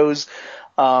storytelling goes.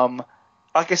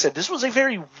 Like I said, this was a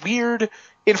very weird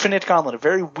Infinite Gauntlet, a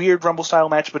very weird Rumble-style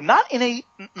match, but not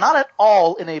at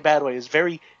all in a bad way. It was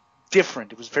very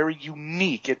different. It was very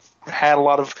unique. It had a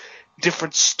lot of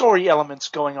different story elements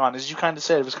going on. As you kind of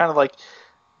said, it was kind of like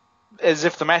as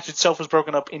if the match itself was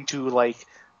broken up into like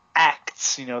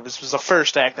acts. You know, this was the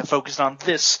first act that focused on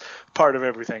this part of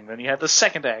everything. Then you had the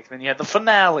second act. Then you had the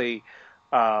finale.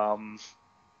 You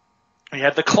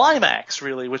had the climax,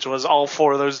 really, which was all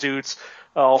four of those dudes,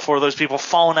 all four of those people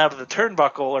falling out of the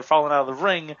turnbuckle or falling out of the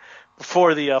ring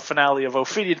before the finale of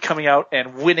Ophidian coming out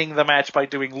and winning the match by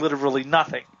doing literally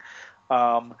nothing.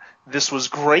 This was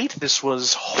great. This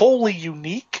was wholly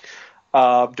unique,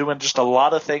 doing just a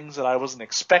lot of things that I wasn't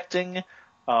expecting.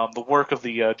 The work of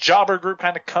the jobber group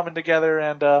kind of coming together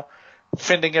and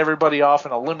fending everybody off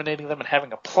and eliminating them and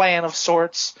having a plan of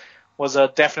sorts was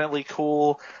definitely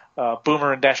cool.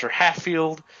 Boomer and Dasher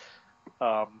Hatfield.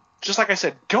 Just like I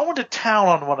said, going to town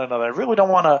on one another. I really don't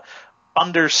want to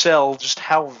undersell just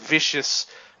how vicious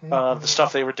the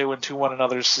stuff they were doing to one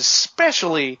another,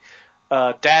 especially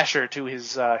Dasher to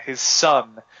his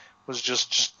son was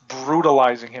just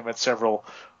brutalizing him at several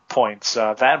points.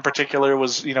 That in particular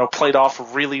was, played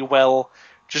off really well.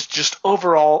 Just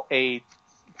overall a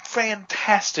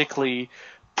fantastically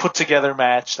put together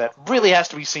match that really has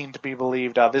to be seen to be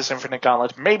believed. This Infinite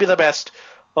Gauntlet may be the best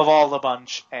of all the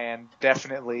bunch, and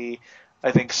definitely,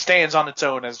 I think, stands on its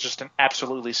own as just an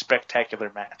absolutely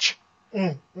spectacular match.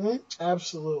 Mm-hmm.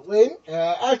 Absolutely.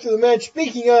 After the match,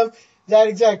 speaking of that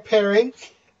exact pairing,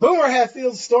 Boomer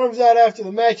Hatfield storms out after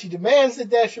the match. He demands that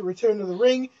Dasher return to the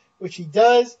ring, which he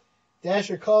does.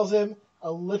 Dasher calls him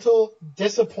a little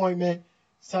disappointment.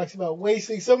 He talks about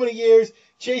wasting so many years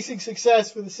chasing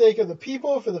success for the sake of the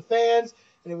people, for the fans,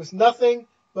 and it was nothing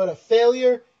but a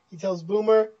failure. He tells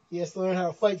Boomer he has to learn how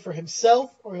to fight for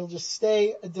himself, or he'll just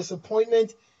stay a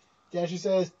disappointment. Dasher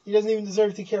says he doesn't even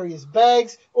deserve to carry his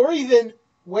bags or even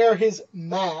wear his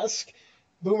mask.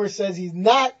 Boomer says he's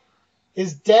not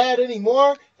his dad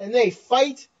anymore, and they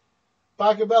fight.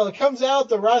 Bacabella comes out.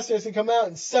 The roster has to come out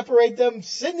and separate them.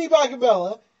 Sidney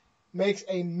Bacabella makes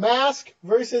a mask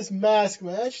versus mask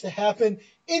match to happen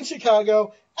in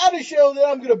Chicago at a show that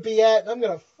I'm going to be at, and I'm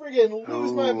going to friggin'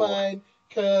 lose my mind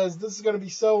because this is going to be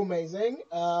so amazing.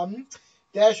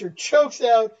 Dasher chokes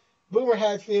out Boomer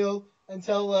Hatfield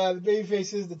until the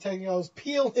babyfaces, the Technicals,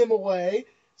 peel him away.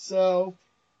 So,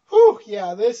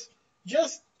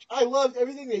 I loved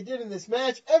everything they did in this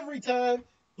match. Every time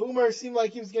Boomer seemed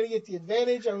like he was going to get the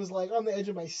advantage, I was like on the edge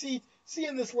of my seat.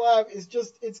 Seeing this live is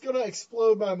it's going to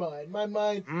explode my mind. My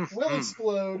mind will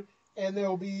explode, and there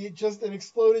will be just an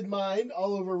exploded mind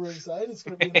all over ringside. It's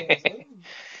going to be amazing.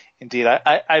 Indeed.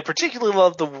 I particularly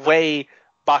love the way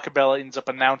Bacabella ends up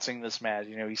announcing this match.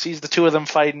 He sees the two of them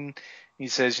fighting. He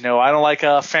says, I don't like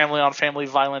family-on-family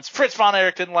violence. Fritz von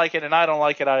Erich didn't like it, and I don't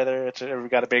like it either. We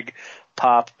got a big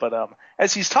pop. But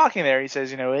as he's talking there, he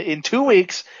says, in 2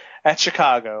 weeks at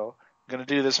Chicago, I'm going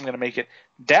to do this. I'm going to make it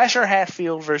Dasher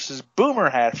Hatfield versus Boomer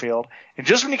Hatfield. And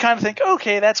just when you kind of think,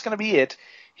 okay, that's going to be it,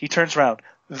 he turns around.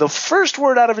 The first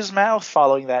word out of his mouth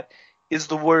following that is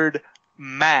the word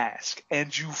mask.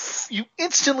 And you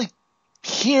instantly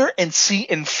hear and see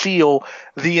and feel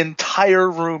the entire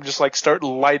room just start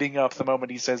lighting up the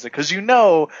moment he says it. Because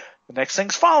the next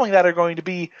things following that are going to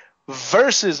be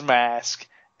versus mask.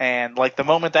 And the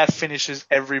moment that finishes,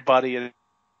 everybody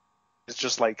is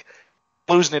just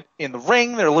losing it in the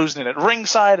ring. They're losing it at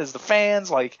ringside as the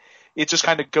fans. It just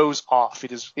kind of goes off.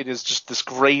 It is just this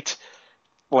great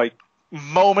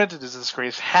moment. It is this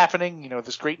great happening.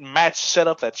 This great match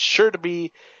setup that's sure to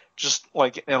be just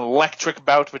an electric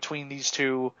bout between these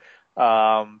two.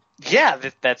 That's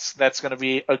going to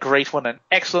be a great one, an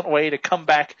excellent way to come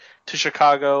back to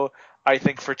Chicago. I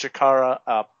think for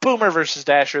Chikara, Boomer versus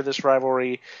Dasher, this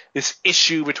rivalry, this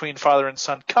issue between father and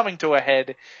son coming to a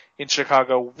head in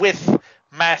Chicago with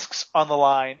masks on the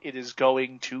line, it is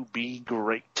going to be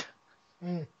great.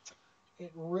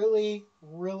 It really,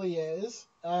 really is.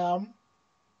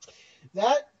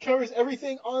 That covers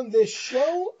everything on this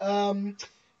show.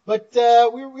 But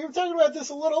we were talking about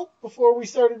this a little before we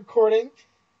started recording.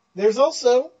 There's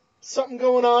also something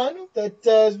going on that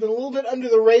has been a little bit under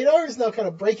the radar, is now kind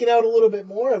of breaking out a little bit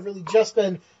more. I've really just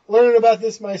been learning about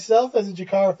this myself as a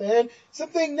Chikara fan.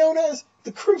 Something known as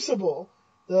the Crucible.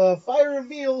 The fire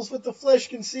reveals what the flesh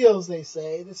conceals, they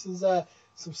say. This is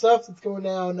some stuff that's going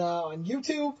down on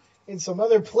YouTube and some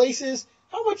other places.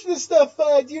 How much of this stuff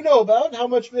do you know about? How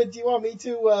much of it do you want me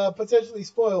to potentially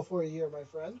spoil for you here, my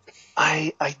friend?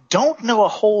 I don't know a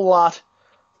whole lot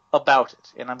about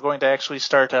it, and I'm going to actually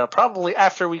start probably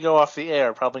after we go off the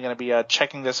air. Probably going to be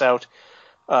checking this out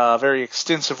very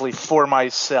extensively for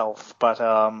myself. But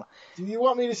do you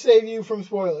want me to save you from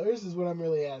spoilers? Is what I'm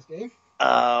really asking.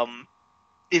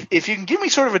 If you can give me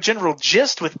sort of a general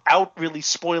gist without really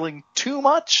spoiling too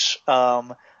much,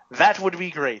 that would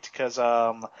be great. Because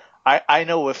I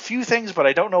know a few things, but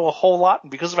I don't know a whole lot,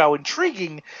 and because of how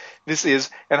intriguing this is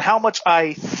and how much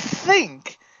I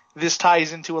think this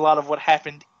ties into a lot of what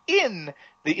happened in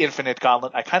the Infinite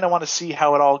Gauntlet, I kind of want to see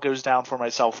how it all goes down for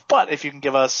myself. But if you can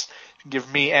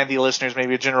give me and the listeners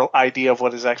maybe a general idea of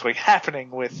what is actually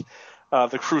happening with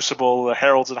the Crucible, the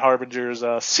Heralds and Harbingers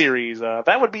series,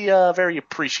 that would be very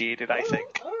appreciated, I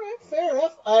think. All right, fair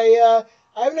enough. I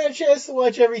haven't had a chance to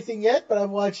watch everything yet, but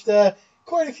I've watched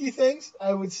quite a few things,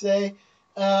 I would say.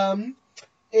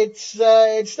 It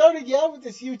started, with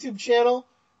this YouTube channel,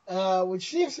 which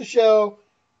seems to show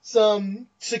some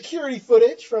security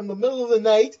footage from the middle of the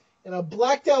night in a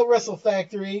blacked out Wrestle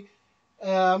Factory,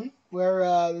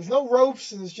 where there's no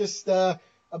ropes, and it's just a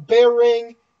bare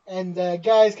ring, and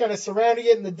guys kind of surrounding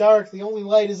it in the dark. The only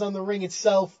light is on the ring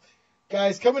itself.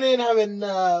 Guys coming in having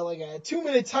like a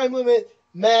 2-minute time limit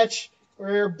match,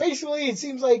 where basically it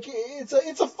seems like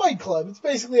it's a fight club. It's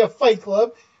basically a fight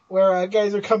club where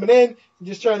guys are coming in and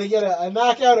just trying to get a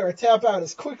knockout or a tap out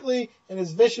as quickly and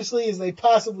as viciously as they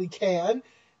possibly can.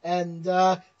 And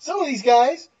some of these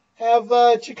guys have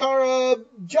CHIKARA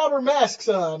jobber masks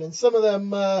on, and some of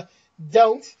them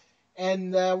don't.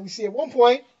 And we see at one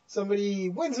point somebody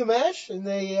wins a match, and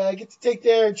they get to take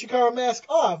their CHIKARA mask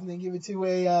off, and they give it to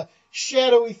a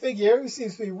shadowy figure who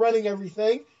seems to be running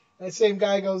everything. That same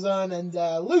guy goes on and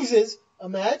loses a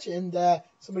match, and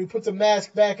somebody puts a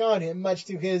mask back on him, much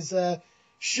to his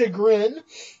chagrin.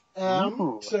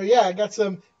 So yeah, I got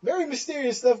some very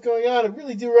mysterious stuff going on. I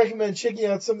really do recommend checking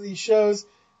out some of these shows.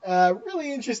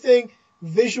 Really interesting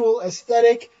visual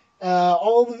aesthetic.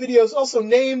 All the videos also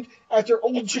named after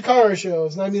old CHIKARA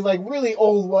shows, and I mean like really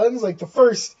old ones, like the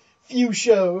first few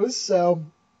shows. So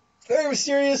very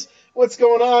mysterious. What's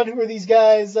going on? Who are these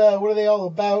guys? What are they all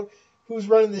about? Who's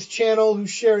running this channel? Who's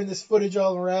sharing this footage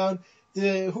all around?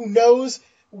 Who knows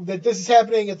that this is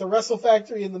happening at the Wrestle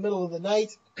Factory in the middle of the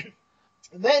night?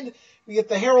 And then we get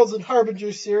the Heralds and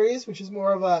Harbingers series, which is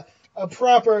more of a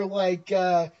proper, like,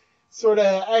 sort of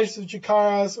Ashes of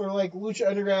CHIKARA, sort of like Lucha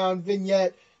Underground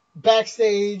vignette,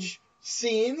 backstage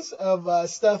scenes of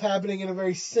stuff happening in a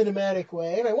very cinematic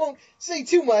way. And I won't say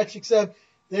too much, except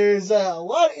there's a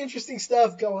lot of interesting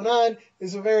stuff going on.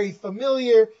 There's a very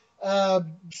familiar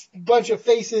bunch of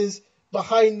faces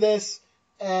behind this,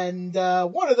 and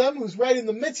one of them, who's right in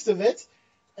the midst of it,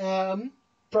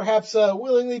 perhaps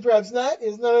willingly, perhaps not,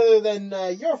 is none other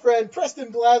than your friend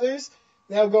Preston Blathers,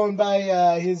 now going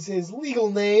by his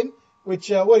legal name,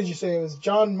 which, what did you say, it was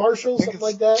John Marshall, something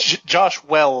like that? Josh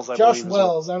Wells, I believe. Josh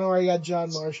Wells, I don't know where I got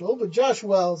John Marshall, but Josh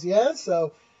Wells, yeah,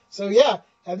 so yeah,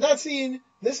 I've not seen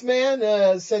this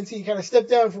man since he kind of stepped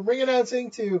down from ring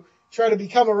announcing to try to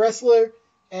become a wrestler.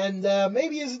 And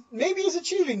maybe he's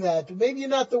achieving that, but maybe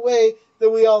not the way that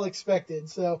we all expected.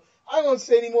 So I won't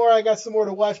say anymore. I got some more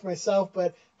to watch myself,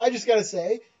 but I just got to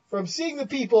say, from seeing the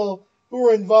people who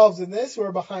are involved in this, who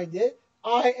are behind it,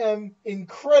 I am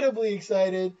incredibly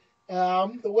excited.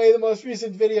 The way the most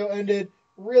recent video ended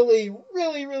really,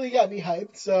 really, really got me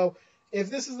hyped. So if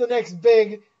this is the next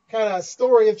big kind of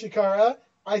story of CHIKARA,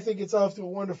 I think it's off to a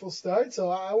wonderful start. So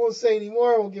I won't say any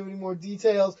more. I won't give any more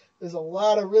details. There's a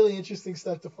lot of really interesting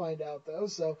stuff to find out, though.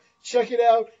 So check it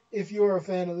out if you're a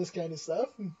fan of this kind of stuff.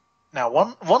 Now,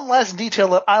 one last detail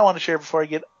that I want to share before I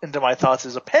get into my thoughts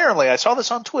is apparently, I saw this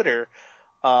on Twitter,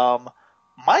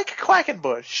 Mike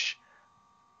Quackenbush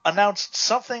announced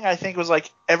something I think was like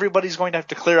everybody's going to have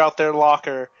to clear out their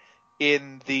locker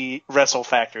in the Wrestle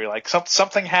Factory. Like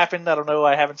something happened. I don't know.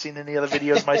 I haven't seen any other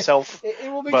videos myself.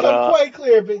 It will become quite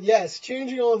clear, but yes,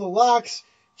 changing all the locks,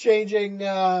 changing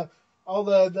all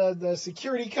the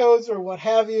security codes or what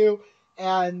have you,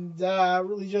 and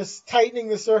really just tightening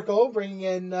the circle, bringing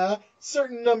in a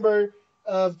certain number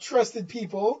of trusted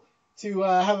people to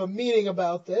have a meeting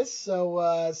about this.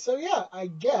 So yeah, I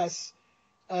guess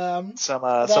some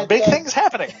big things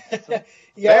happening.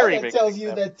 Yeah, that tells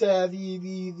you that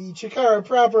the CHIKARA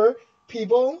proper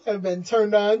people have been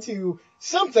turned on to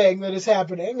something that is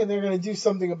happening, and they're going to do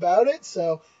something about it.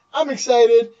 So I'm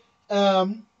excited.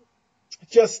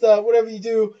 Just whatever you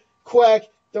do, Quack,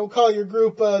 don't call your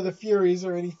group the Furies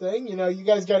or anything. You know, you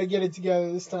guys got to get it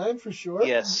together this time for sure.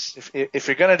 Yes, if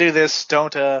you're going to do this,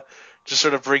 don't just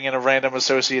sort of bring in a random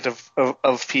associate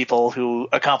of people who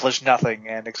accomplish nothing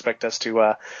and expect us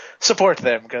to support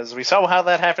them, because we saw how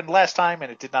that happened last time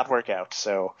and it did not work out.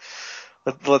 So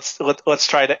let's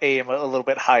try to aim a little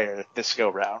bit higher this go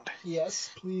round. Yes,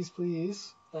 please.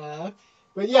 But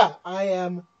yeah, I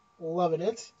am loving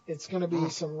it. It's going to be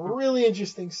some really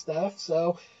interesting stuff.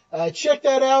 So check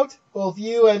that out, both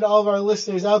you and all of our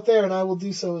listeners out there, and I will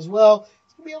do so as well.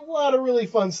 It's going to be a lot of really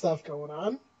fun stuff going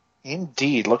on.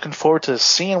 Indeed. Looking forward to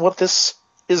seeing what this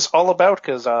is all about,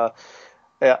 because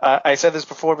I said this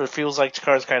before, but it feels like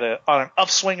CHIKARA's kind of on an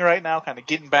upswing right now, kind of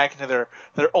getting back into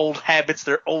their old habits,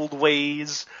 their old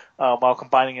ways, while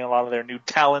combining in a lot of their new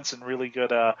talents and really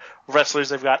good wrestlers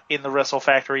they've got in the Wrestle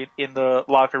Factory, in the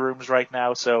locker rooms right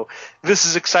now. So this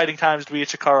is exciting times to be a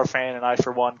CHIKARA fan, and I,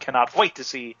 for one, cannot wait to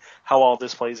see how all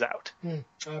this plays out.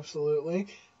 Absolutely.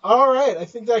 All right, I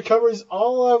think that covers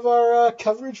all of our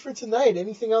coverage for tonight.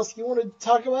 Anything else you want to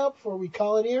talk about before we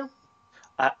call it here?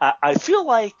 I feel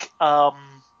like, I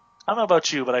don't know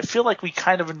about you, but I feel like we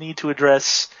kind of need to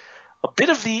address a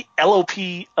bit of the LOP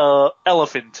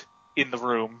elephant in the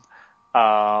room.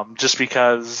 Just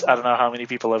because I don't know how many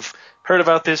people have heard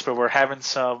about this, but we're having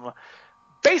some.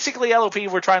 Basically, LOP,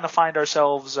 we're trying to find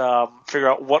ourselves, figure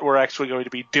out what we're actually going to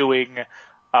be doing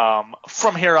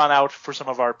from here on out for some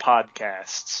of our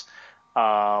podcasts.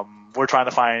 We're trying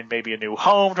to find maybe a new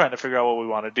home, trying to figure out what we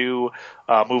want to do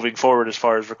moving forward as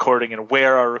far as recording and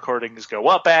where our recordings go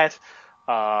up at.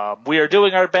 We are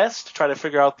doing our best to try to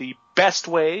figure out the best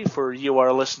way for you,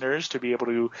 our listeners, to be able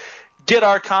to get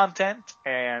our content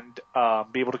and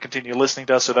be able to continue listening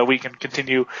to us so that we can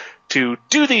continue to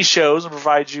do these shows and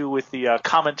provide you with the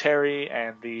commentary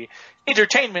and the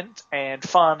entertainment and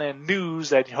fun and news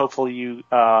that hopefully you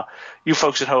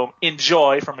folks at home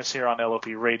enjoy from us here on LOP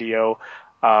Radio.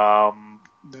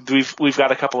 We've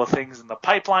got a couple of things in the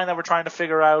pipeline that we're trying to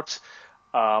figure out.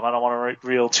 I don't want to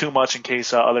reveal too much in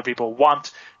case other people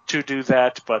want to do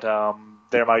that, but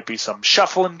there might be some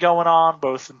shuffling going on,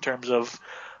 both in terms of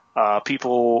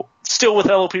people still with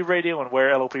LOP Radio and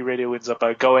where LOP Radio ends up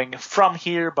going from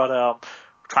here, but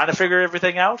trying to figure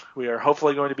everything out. We are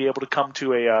hopefully going to be able to come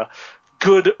to a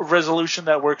good resolution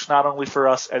that works not only for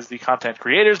us as the content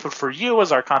creators, but for you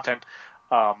as our content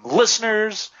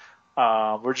listeners.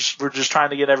 We're just trying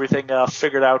to get everything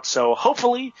figured out, so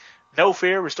hopefully, no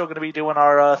fear, we're still going to be doing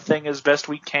our thing as best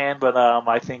we can, but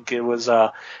I think it was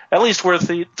at least worth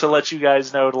it to let you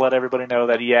guys know, to let everybody know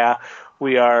that, yeah,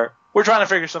 we're trying to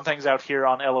figure some things out here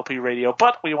on LOP Radio,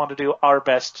 but we want to do our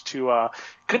best to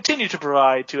continue to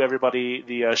provide to everybody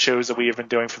the shows that we have been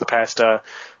doing for the past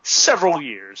several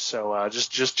years. So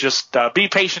just be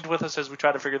patient with us as we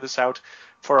try to figure this out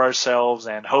for ourselves,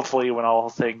 and hopefully when all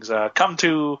things come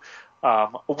to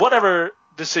whatever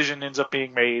decision ends up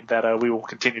being made, that we will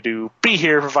continue to be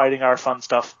here providing our fun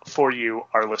stuff for you,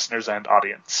 our listeners and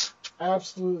audience.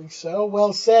 Absolutely so.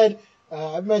 Well said.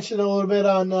 I've mentioned a little bit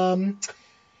on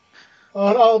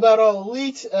All About All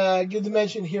Elite. Good to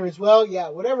mention here as well. Yeah,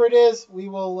 whatever it is, we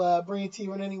will bring it to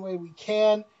you in any way we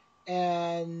can.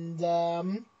 And, yeah,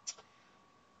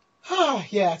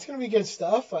 it's going to be good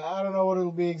stuff. I don't know what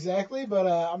it'll be exactly, but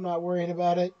I'm not worrying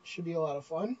about it. Should be a lot of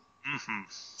fun. Mm-hmm.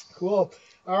 Cool.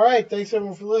 All right, thanks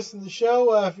everyone for listening to the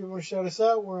show. If you want to shout us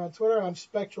out, we're on Twitter. I'm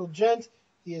Spectral Gent.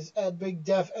 He is at Big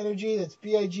Def Energy. That's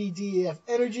BIGDEF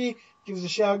Energy. Give us a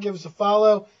shout, give us a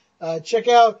follow. Check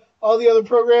out all the other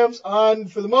programs on,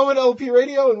 for the moment, LP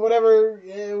Radio, and whatever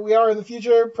we are in the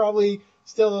future, probably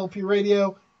still LP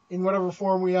Radio in whatever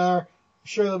form we are. I'm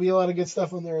sure there'll be a lot of good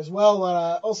stuff on there as well.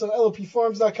 Also,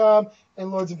 LOPforums.com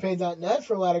and lordsandpain.net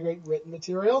for a lot of great written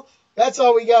material. That's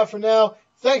all we got for now.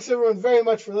 Thanks, everyone, very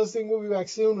much for listening. We'll be back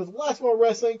soon with lots more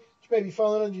wrestling, which may be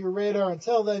falling under your radar.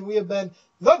 Until then, we have been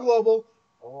The Global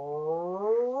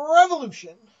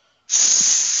Revolution.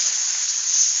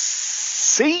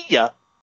 See ya.